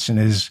Johnson,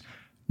 is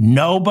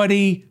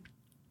nobody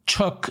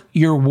took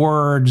your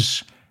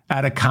words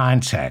out of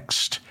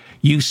context.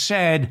 You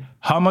said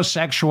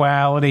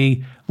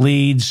homosexuality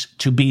leads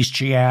to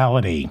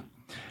bestiality.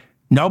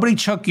 Nobody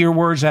took your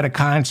words out of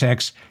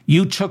context.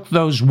 You took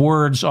those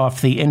words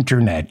off the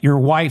internet. Your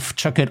wife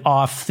took it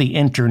off the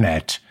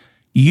internet.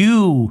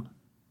 You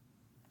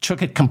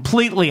took it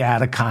completely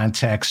out of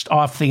context,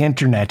 off the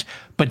internet.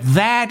 But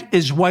that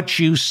is what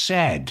you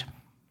said.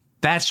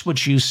 That's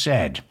what you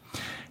said.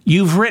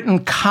 You've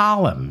written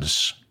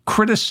columns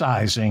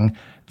criticizing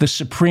the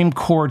Supreme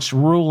Court's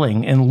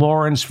ruling in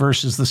Lawrence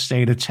versus the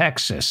state of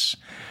Texas,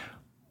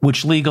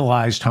 which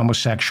legalized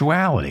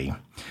homosexuality.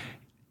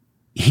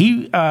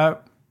 He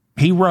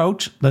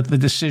wrote that the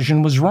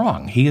decision was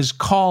wrong. He has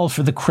called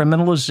for the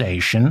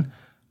criminalization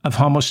of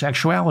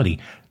homosexuality.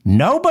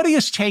 Nobody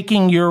is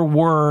taking your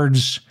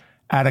words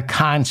out of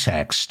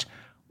context.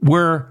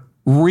 We're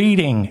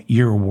reading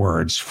your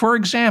words. For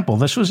example,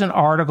 this was an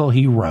article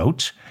he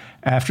wrote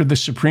after the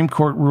Supreme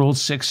Court ruled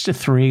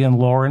 6-3 in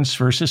Lawrence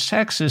versus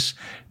Texas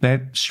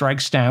that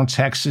strikes down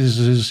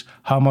Texas's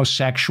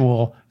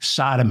homosexual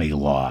sodomy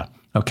law.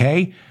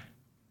 Okay?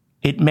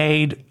 It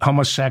made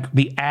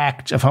the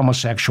act of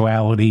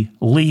homosexuality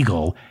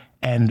legal,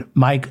 and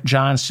Mike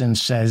Johnson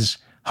says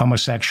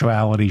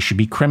homosexuality should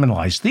be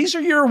criminalized. These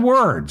are your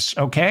words,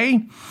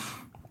 okay?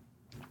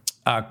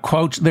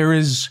 Quote, there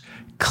is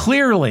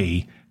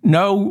clearly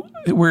no,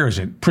 where is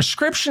it?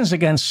 Prescriptions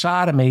against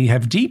sodomy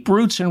have deep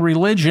roots in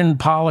religion,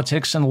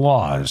 politics, and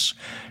laws.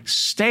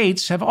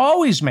 States have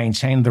always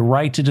maintained the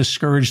right to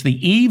discourage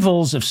the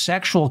evils of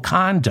sexual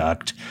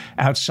conduct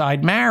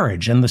outside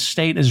marriage, and the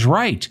state is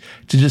right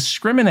to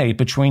discriminate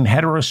between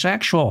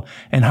heterosexual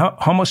and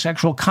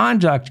homosexual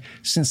conduct,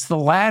 since the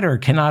latter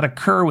cannot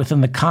occur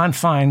within the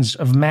confines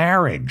of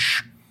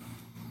marriage.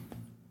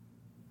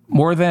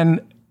 More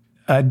than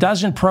a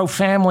dozen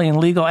pro-family and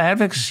legal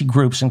advocacy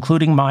groups,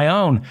 including my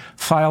own,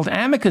 filed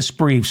amicus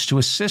briefs to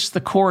assist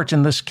the court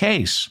in this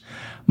case.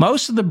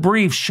 Most of the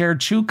briefs shared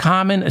two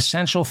common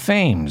essential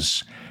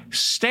themes.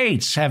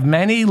 States have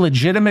many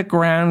legitimate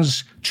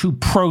grounds to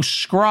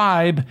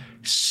proscribe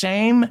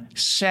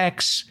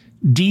same-sex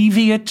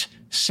deviant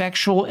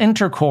sexual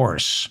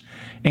intercourse,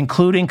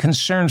 including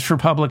concerns for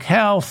public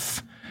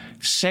health,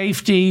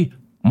 safety,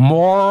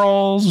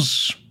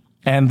 morals,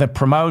 and the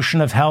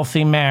promotion of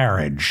healthy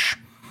marriage.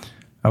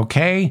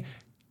 Okay?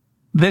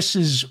 This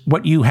is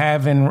what you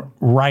have in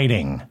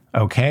writing,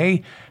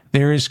 okay?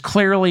 There is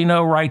clearly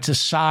no right to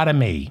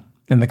sodomy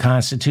in the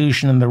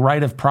Constitution, and the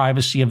right of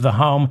privacy of the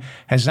home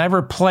has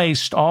never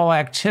placed all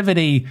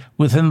activity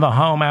within the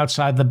home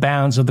outside the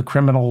bounds of the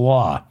criminal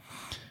law.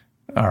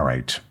 All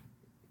right.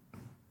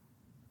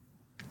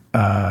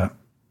 I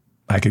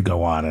could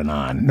go on and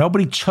on.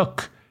 Nobody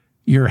took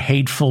your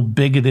hateful,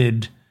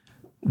 bigoted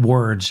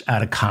words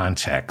out of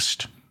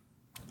context.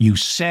 You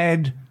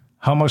said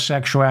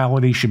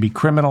homosexuality should be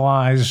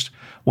criminalized.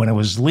 When it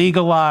was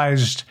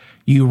legalized,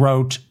 you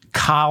wrote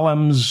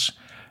columns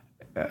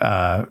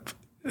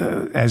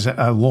as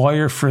a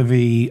lawyer for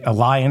the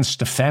Alliance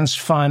Defense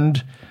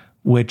Fund,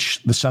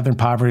 which the Southern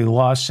Poverty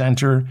Law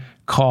Center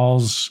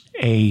calls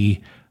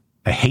a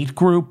hate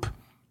group.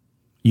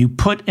 You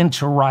put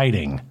into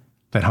writing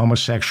that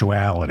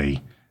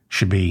homosexuality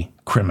should be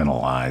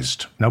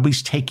criminalized.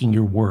 Nobody's taking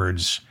your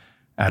words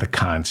out of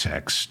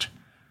context.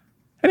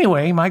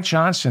 Anyway, Mike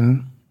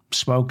Johnson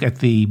spoke at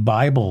the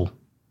Bible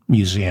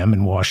Museum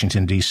in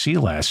Washington, D.C.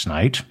 last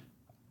night.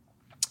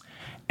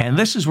 And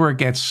this is where it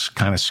gets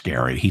kind of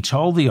scary. He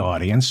told the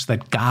audience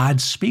that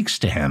God speaks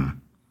to him,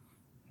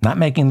 not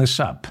making this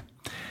up.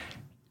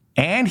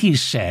 And he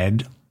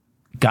said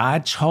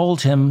God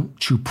told him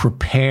to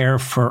prepare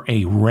for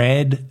a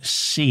Red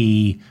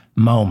Sea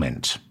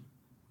moment.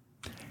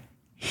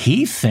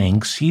 He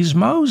thinks he's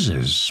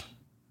Moses.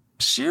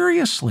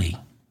 Seriously.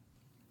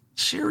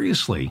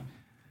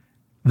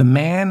 The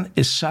man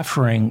is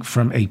suffering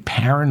from a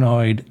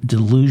paranoid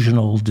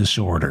delusional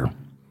disorder.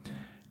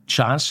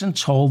 Johnson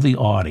told the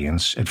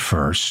audience at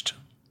first,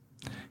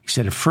 he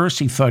said at first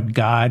he thought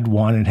God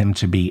wanted him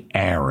to be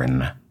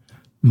Aaron,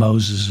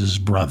 Moses'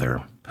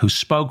 brother, who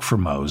spoke for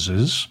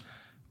Moses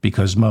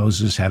because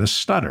Moses had a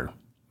stutter.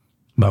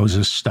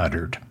 Moses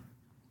stuttered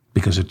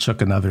because it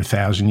took another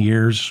 1,000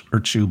 years or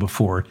two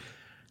before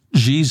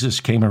Jesus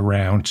came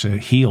around to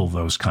heal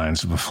those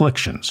kinds of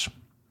afflictions.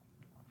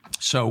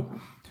 So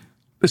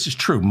this is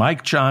true.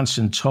 Mike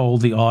Johnson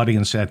told the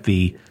audience at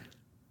the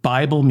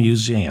Bible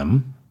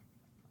Museum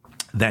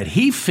that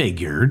he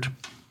figured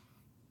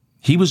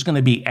he was going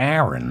to be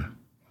Aaron,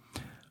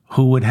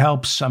 who would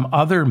help some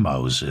other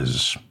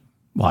Moses,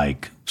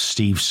 like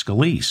Steve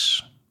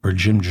Scalise or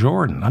Jim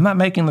Jordan. I'm not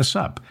making this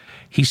up.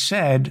 He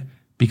said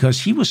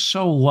because he was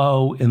so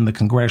low in the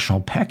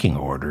congressional pecking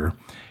order,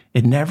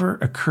 it never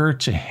occurred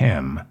to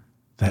him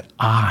that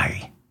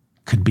I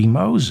could be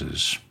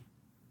Moses.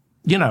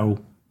 You know,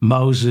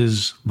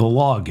 Moses, the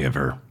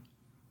lawgiver.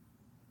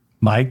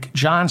 Mike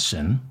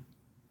Johnson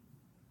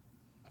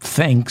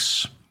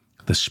thinks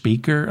the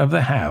Speaker of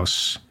the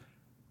House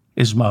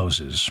is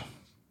Moses.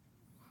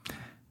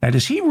 Now,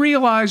 does he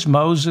realize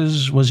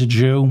Moses was a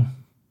Jew?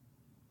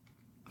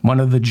 One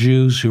of the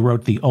Jews who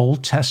wrote the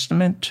Old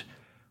Testament,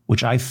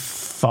 which I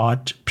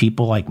thought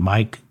people like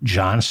Mike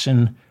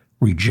Johnson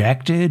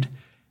rejected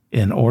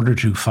in order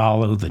to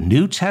follow the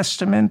New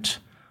Testament,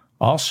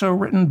 also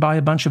written by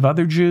a bunch of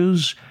other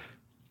Jews.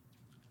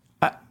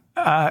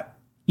 At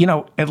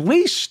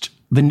least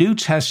the New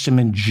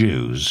Testament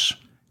Jews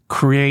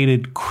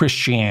created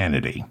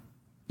Christianity,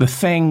 the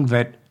thing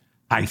that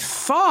I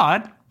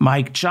thought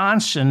Mike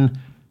Johnson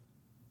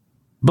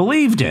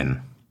believed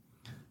in.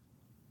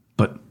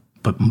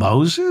 But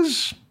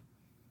Moses?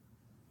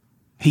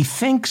 He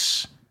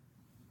thinks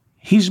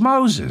he's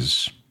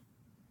Moses.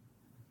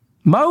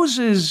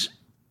 Moses,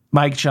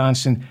 Mike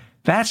Johnson,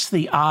 that's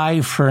the eye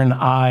for an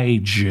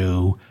eye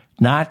Jew,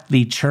 not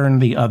the turn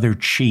the other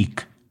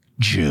cheek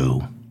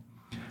Jew.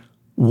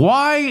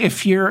 Why,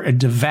 if you're a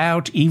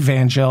devout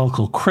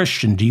evangelical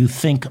Christian, do you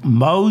think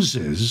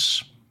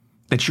Moses,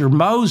 that you're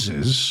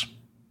Moses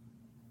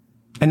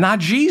and not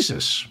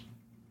Jesus?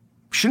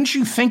 Shouldn't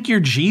you think you're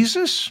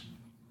Jesus?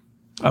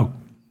 Oh,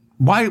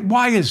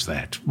 why is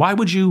that? Why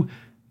would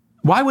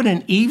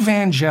an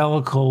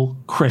evangelical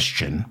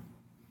Christian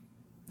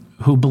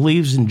who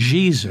believes in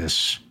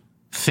Jesus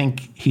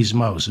think he's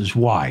Moses?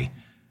 Why?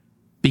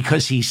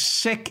 Because he's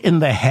sick in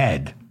the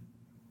head.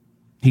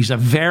 He's a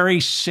very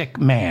sick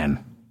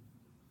man,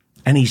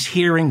 and he's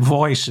hearing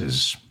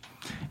voices.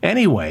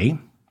 Anyway,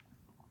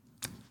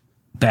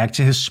 back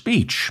to his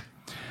speech.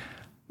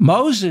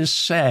 Moses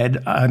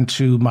said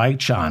unto Mike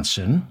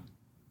Johnson,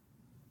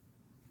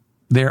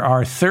 there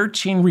are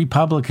 13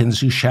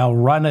 Republicans who shall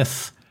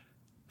runneth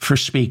for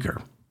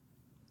speaker.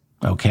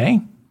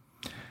 Okay?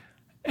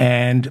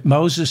 And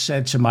Moses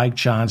said to Mike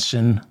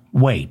Johnson,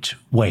 wait.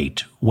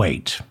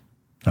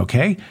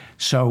 Okay?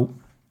 So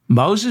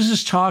Moses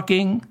is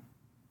talking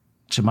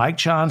to Mike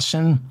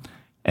Johnson,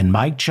 and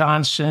Mike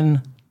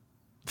Johnson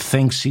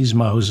thinks he's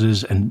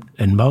Moses, and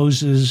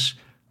Moses,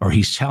 or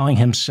he's telling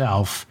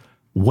himself,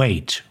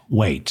 wait.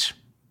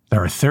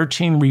 There are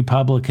 13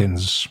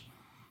 Republicans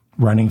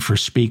running for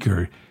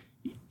speaker.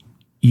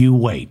 You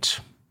wait.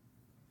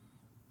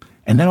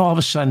 And then all of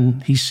a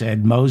sudden, he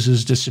said,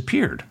 Moses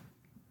disappeared.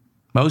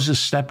 Moses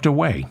stepped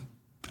away.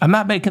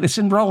 It's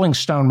in Rolling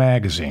Stone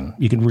magazine.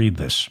 You can read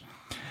this.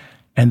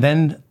 And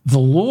then the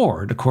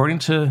Lord, according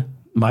to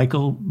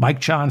Mike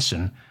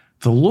Johnson,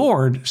 the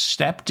Lord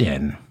stepped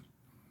in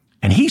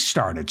and he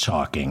started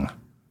talking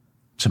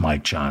to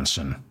Mike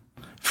Johnson.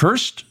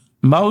 First,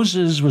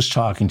 Moses was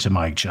talking to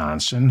Mike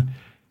Johnson,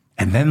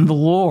 and then the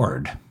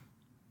Lord.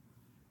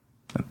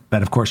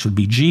 That, of course, would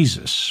be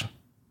Jesus.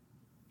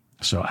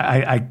 So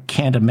I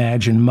can't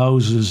imagine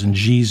Moses and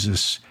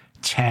Jesus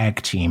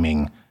tag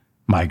teaming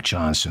Mike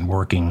Johnson,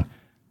 working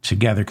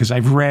together, because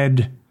I've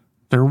read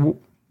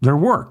their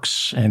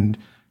works and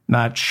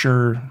not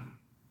sure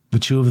the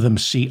two of them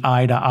see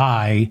eye to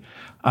eye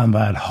on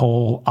that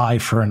whole eye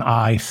for an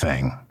eye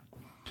thing.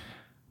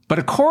 But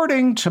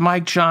according to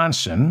Mike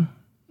Johnson,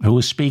 who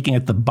was speaking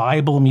at the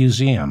Bible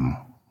Museum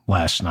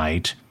last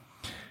night,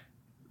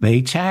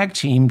 they tag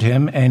teamed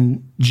him,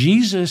 and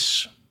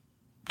Jesus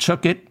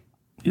took it.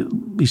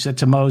 He said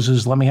to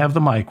Moses, let me have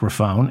the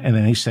microphone. And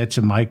then he said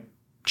to Mike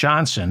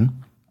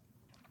Johnson,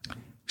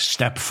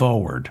 step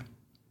forward.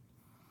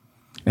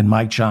 And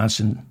Mike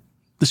Johnson,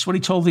 this is what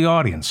he told the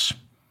audience.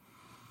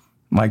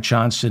 Mike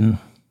Johnson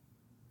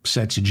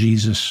said to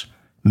Jesus,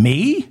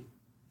 me?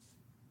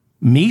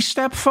 Me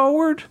step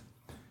forward?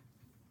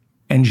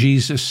 And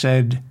Jesus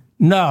said,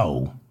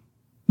 no,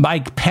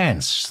 Mike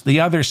Pence, the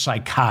other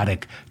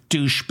psychotic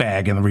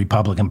douchebag in the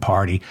Republican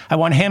Party. I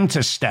want him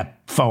to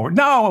step forward.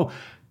 No,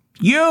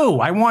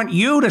 I want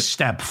you to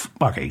step.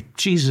 Okay,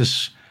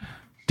 Jesus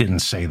didn't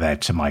say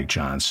that to Mike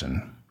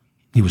Johnson.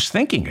 He was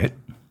thinking it.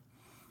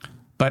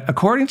 But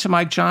according to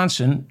Mike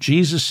Johnson,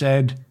 Jesus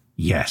said,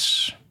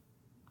 yes,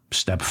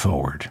 step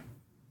forward.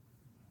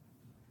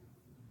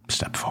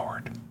 Step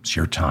forward. It's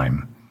your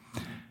time.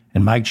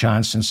 And Mike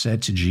Johnson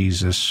said to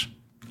Jesus,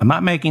 I'm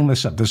not making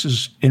this up. This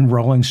is in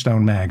Rolling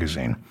Stone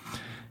magazine.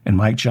 And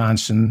Mike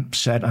Johnson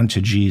said unto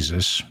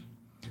Jesus,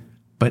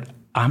 but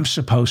I'm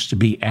supposed to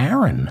be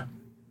Aaron.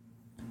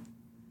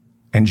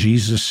 And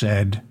Jesus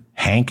said,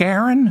 Hank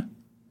Aaron?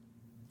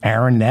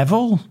 Aaron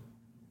Neville?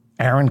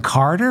 Aaron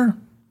Carter?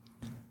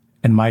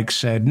 And Mike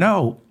said,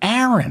 no,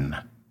 Aaron.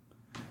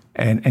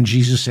 And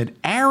Jesus said,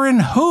 Aaron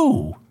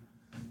who?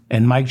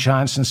 And Mike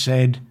Johnson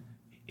said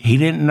he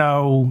didn't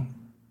know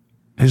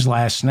his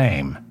last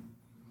name?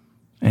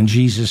 And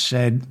Jesus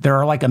said, there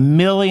are like 1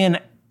 million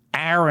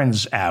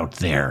Aarons out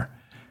there.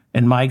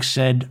 And Mike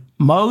said,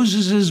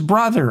 Moses'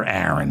 brother,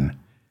 Aaron.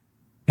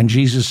 And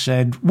Jesus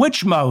said,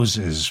 which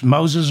Moses?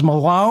 Moses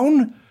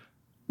Malone?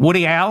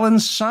 Woody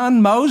Allen's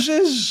son,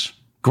 Moses?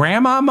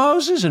 Grandma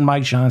Moses? And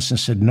Mike Johnson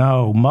said,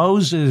 no,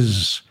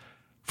 Moses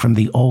from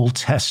the Old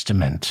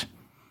Testament.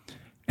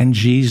 And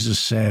Jesus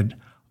said,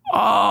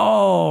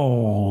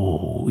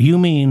 oh, you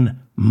mean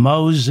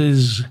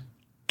Moses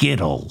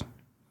Giddle?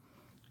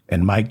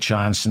 And Mike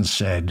Johnson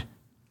said,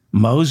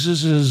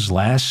 Moses'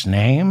 last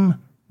name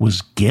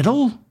was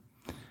Giddle?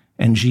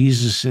 And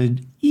Jesus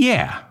said,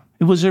 yeah,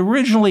 it was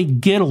originally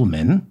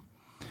Gittleman,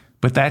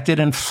 but that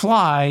didn't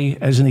fly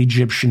as an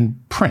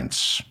Egyptian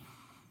prince.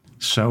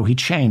 So he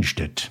changed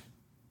it.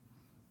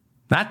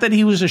 Not that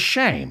he was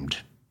ashamed.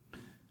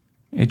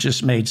 It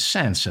just made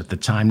sense at the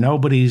time.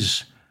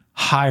 Nobody's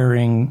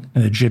hiring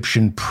an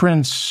Egyptian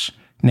prince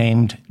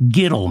named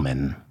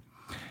Gittleman.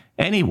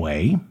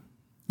 Anyway,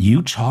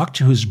 you talked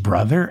to his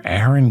brother,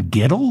 Aaron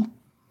Giddle?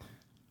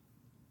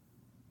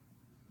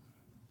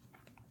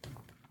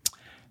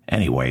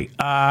 Anyway,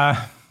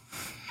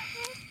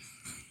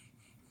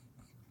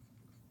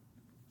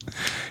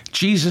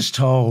 Jesus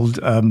told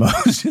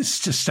Moses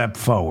to step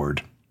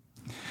forward.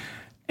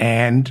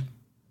 And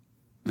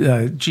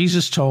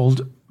Jesus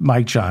told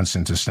Mike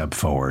Johnson to step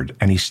forward,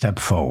 and he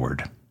stepped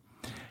forward.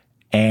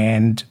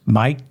 And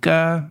Mike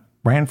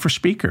ran for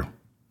speaker.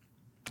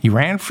 He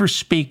ran for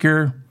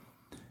speaker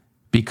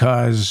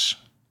because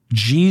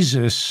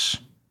Jesus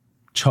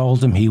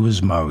told him he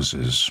was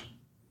Moses.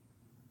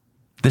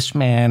 This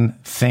man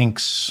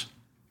thinks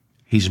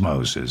he's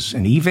Moses.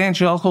 An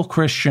evangelical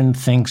Christian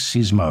thinks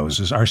he's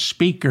Moses. Our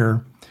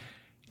speaker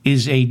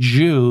is a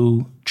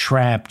Jew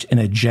trapped in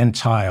a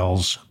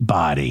Gentile's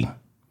body.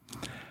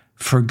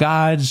 For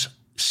God's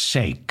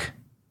sake,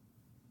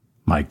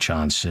 Mike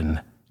Johnson,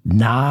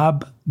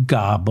 knob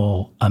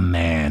gobble a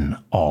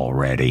man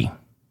already.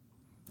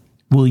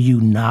 Will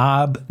you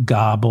knob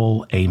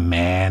gobble a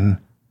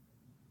man?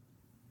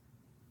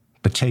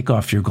 But take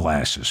off your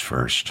glasses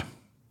first.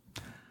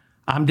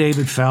 I'm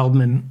David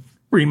Feldman,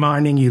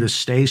 reminding you to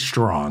stay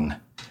strong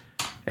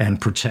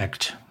and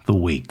protect the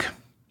weak.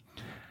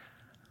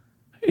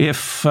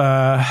 If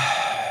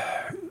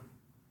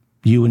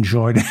you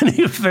enjoyed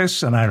any of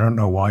this, and I don't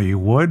know why you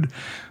would,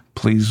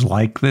 please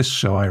like this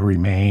so I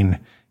remain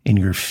in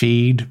your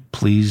feed.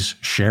 Please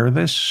share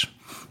this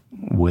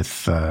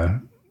with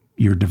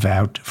your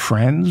devout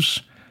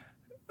friends.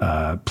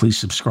 Please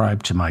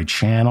subscribe to my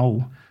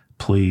channel.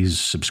 Please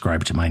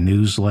subscribe to my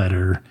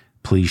newsletter.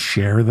 Please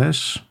share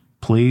this.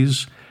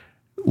 Please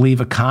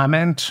leave a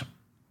comment.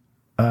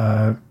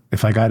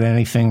 If I got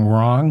anything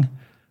wrong,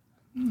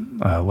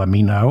 let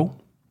me know.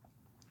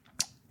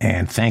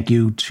 And thank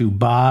you to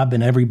Bob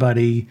and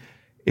everybody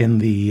in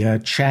the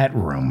chat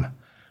room.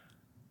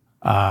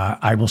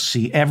 I will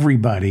see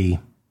everybody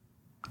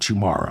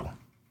tomorrow.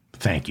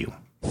 Thank you.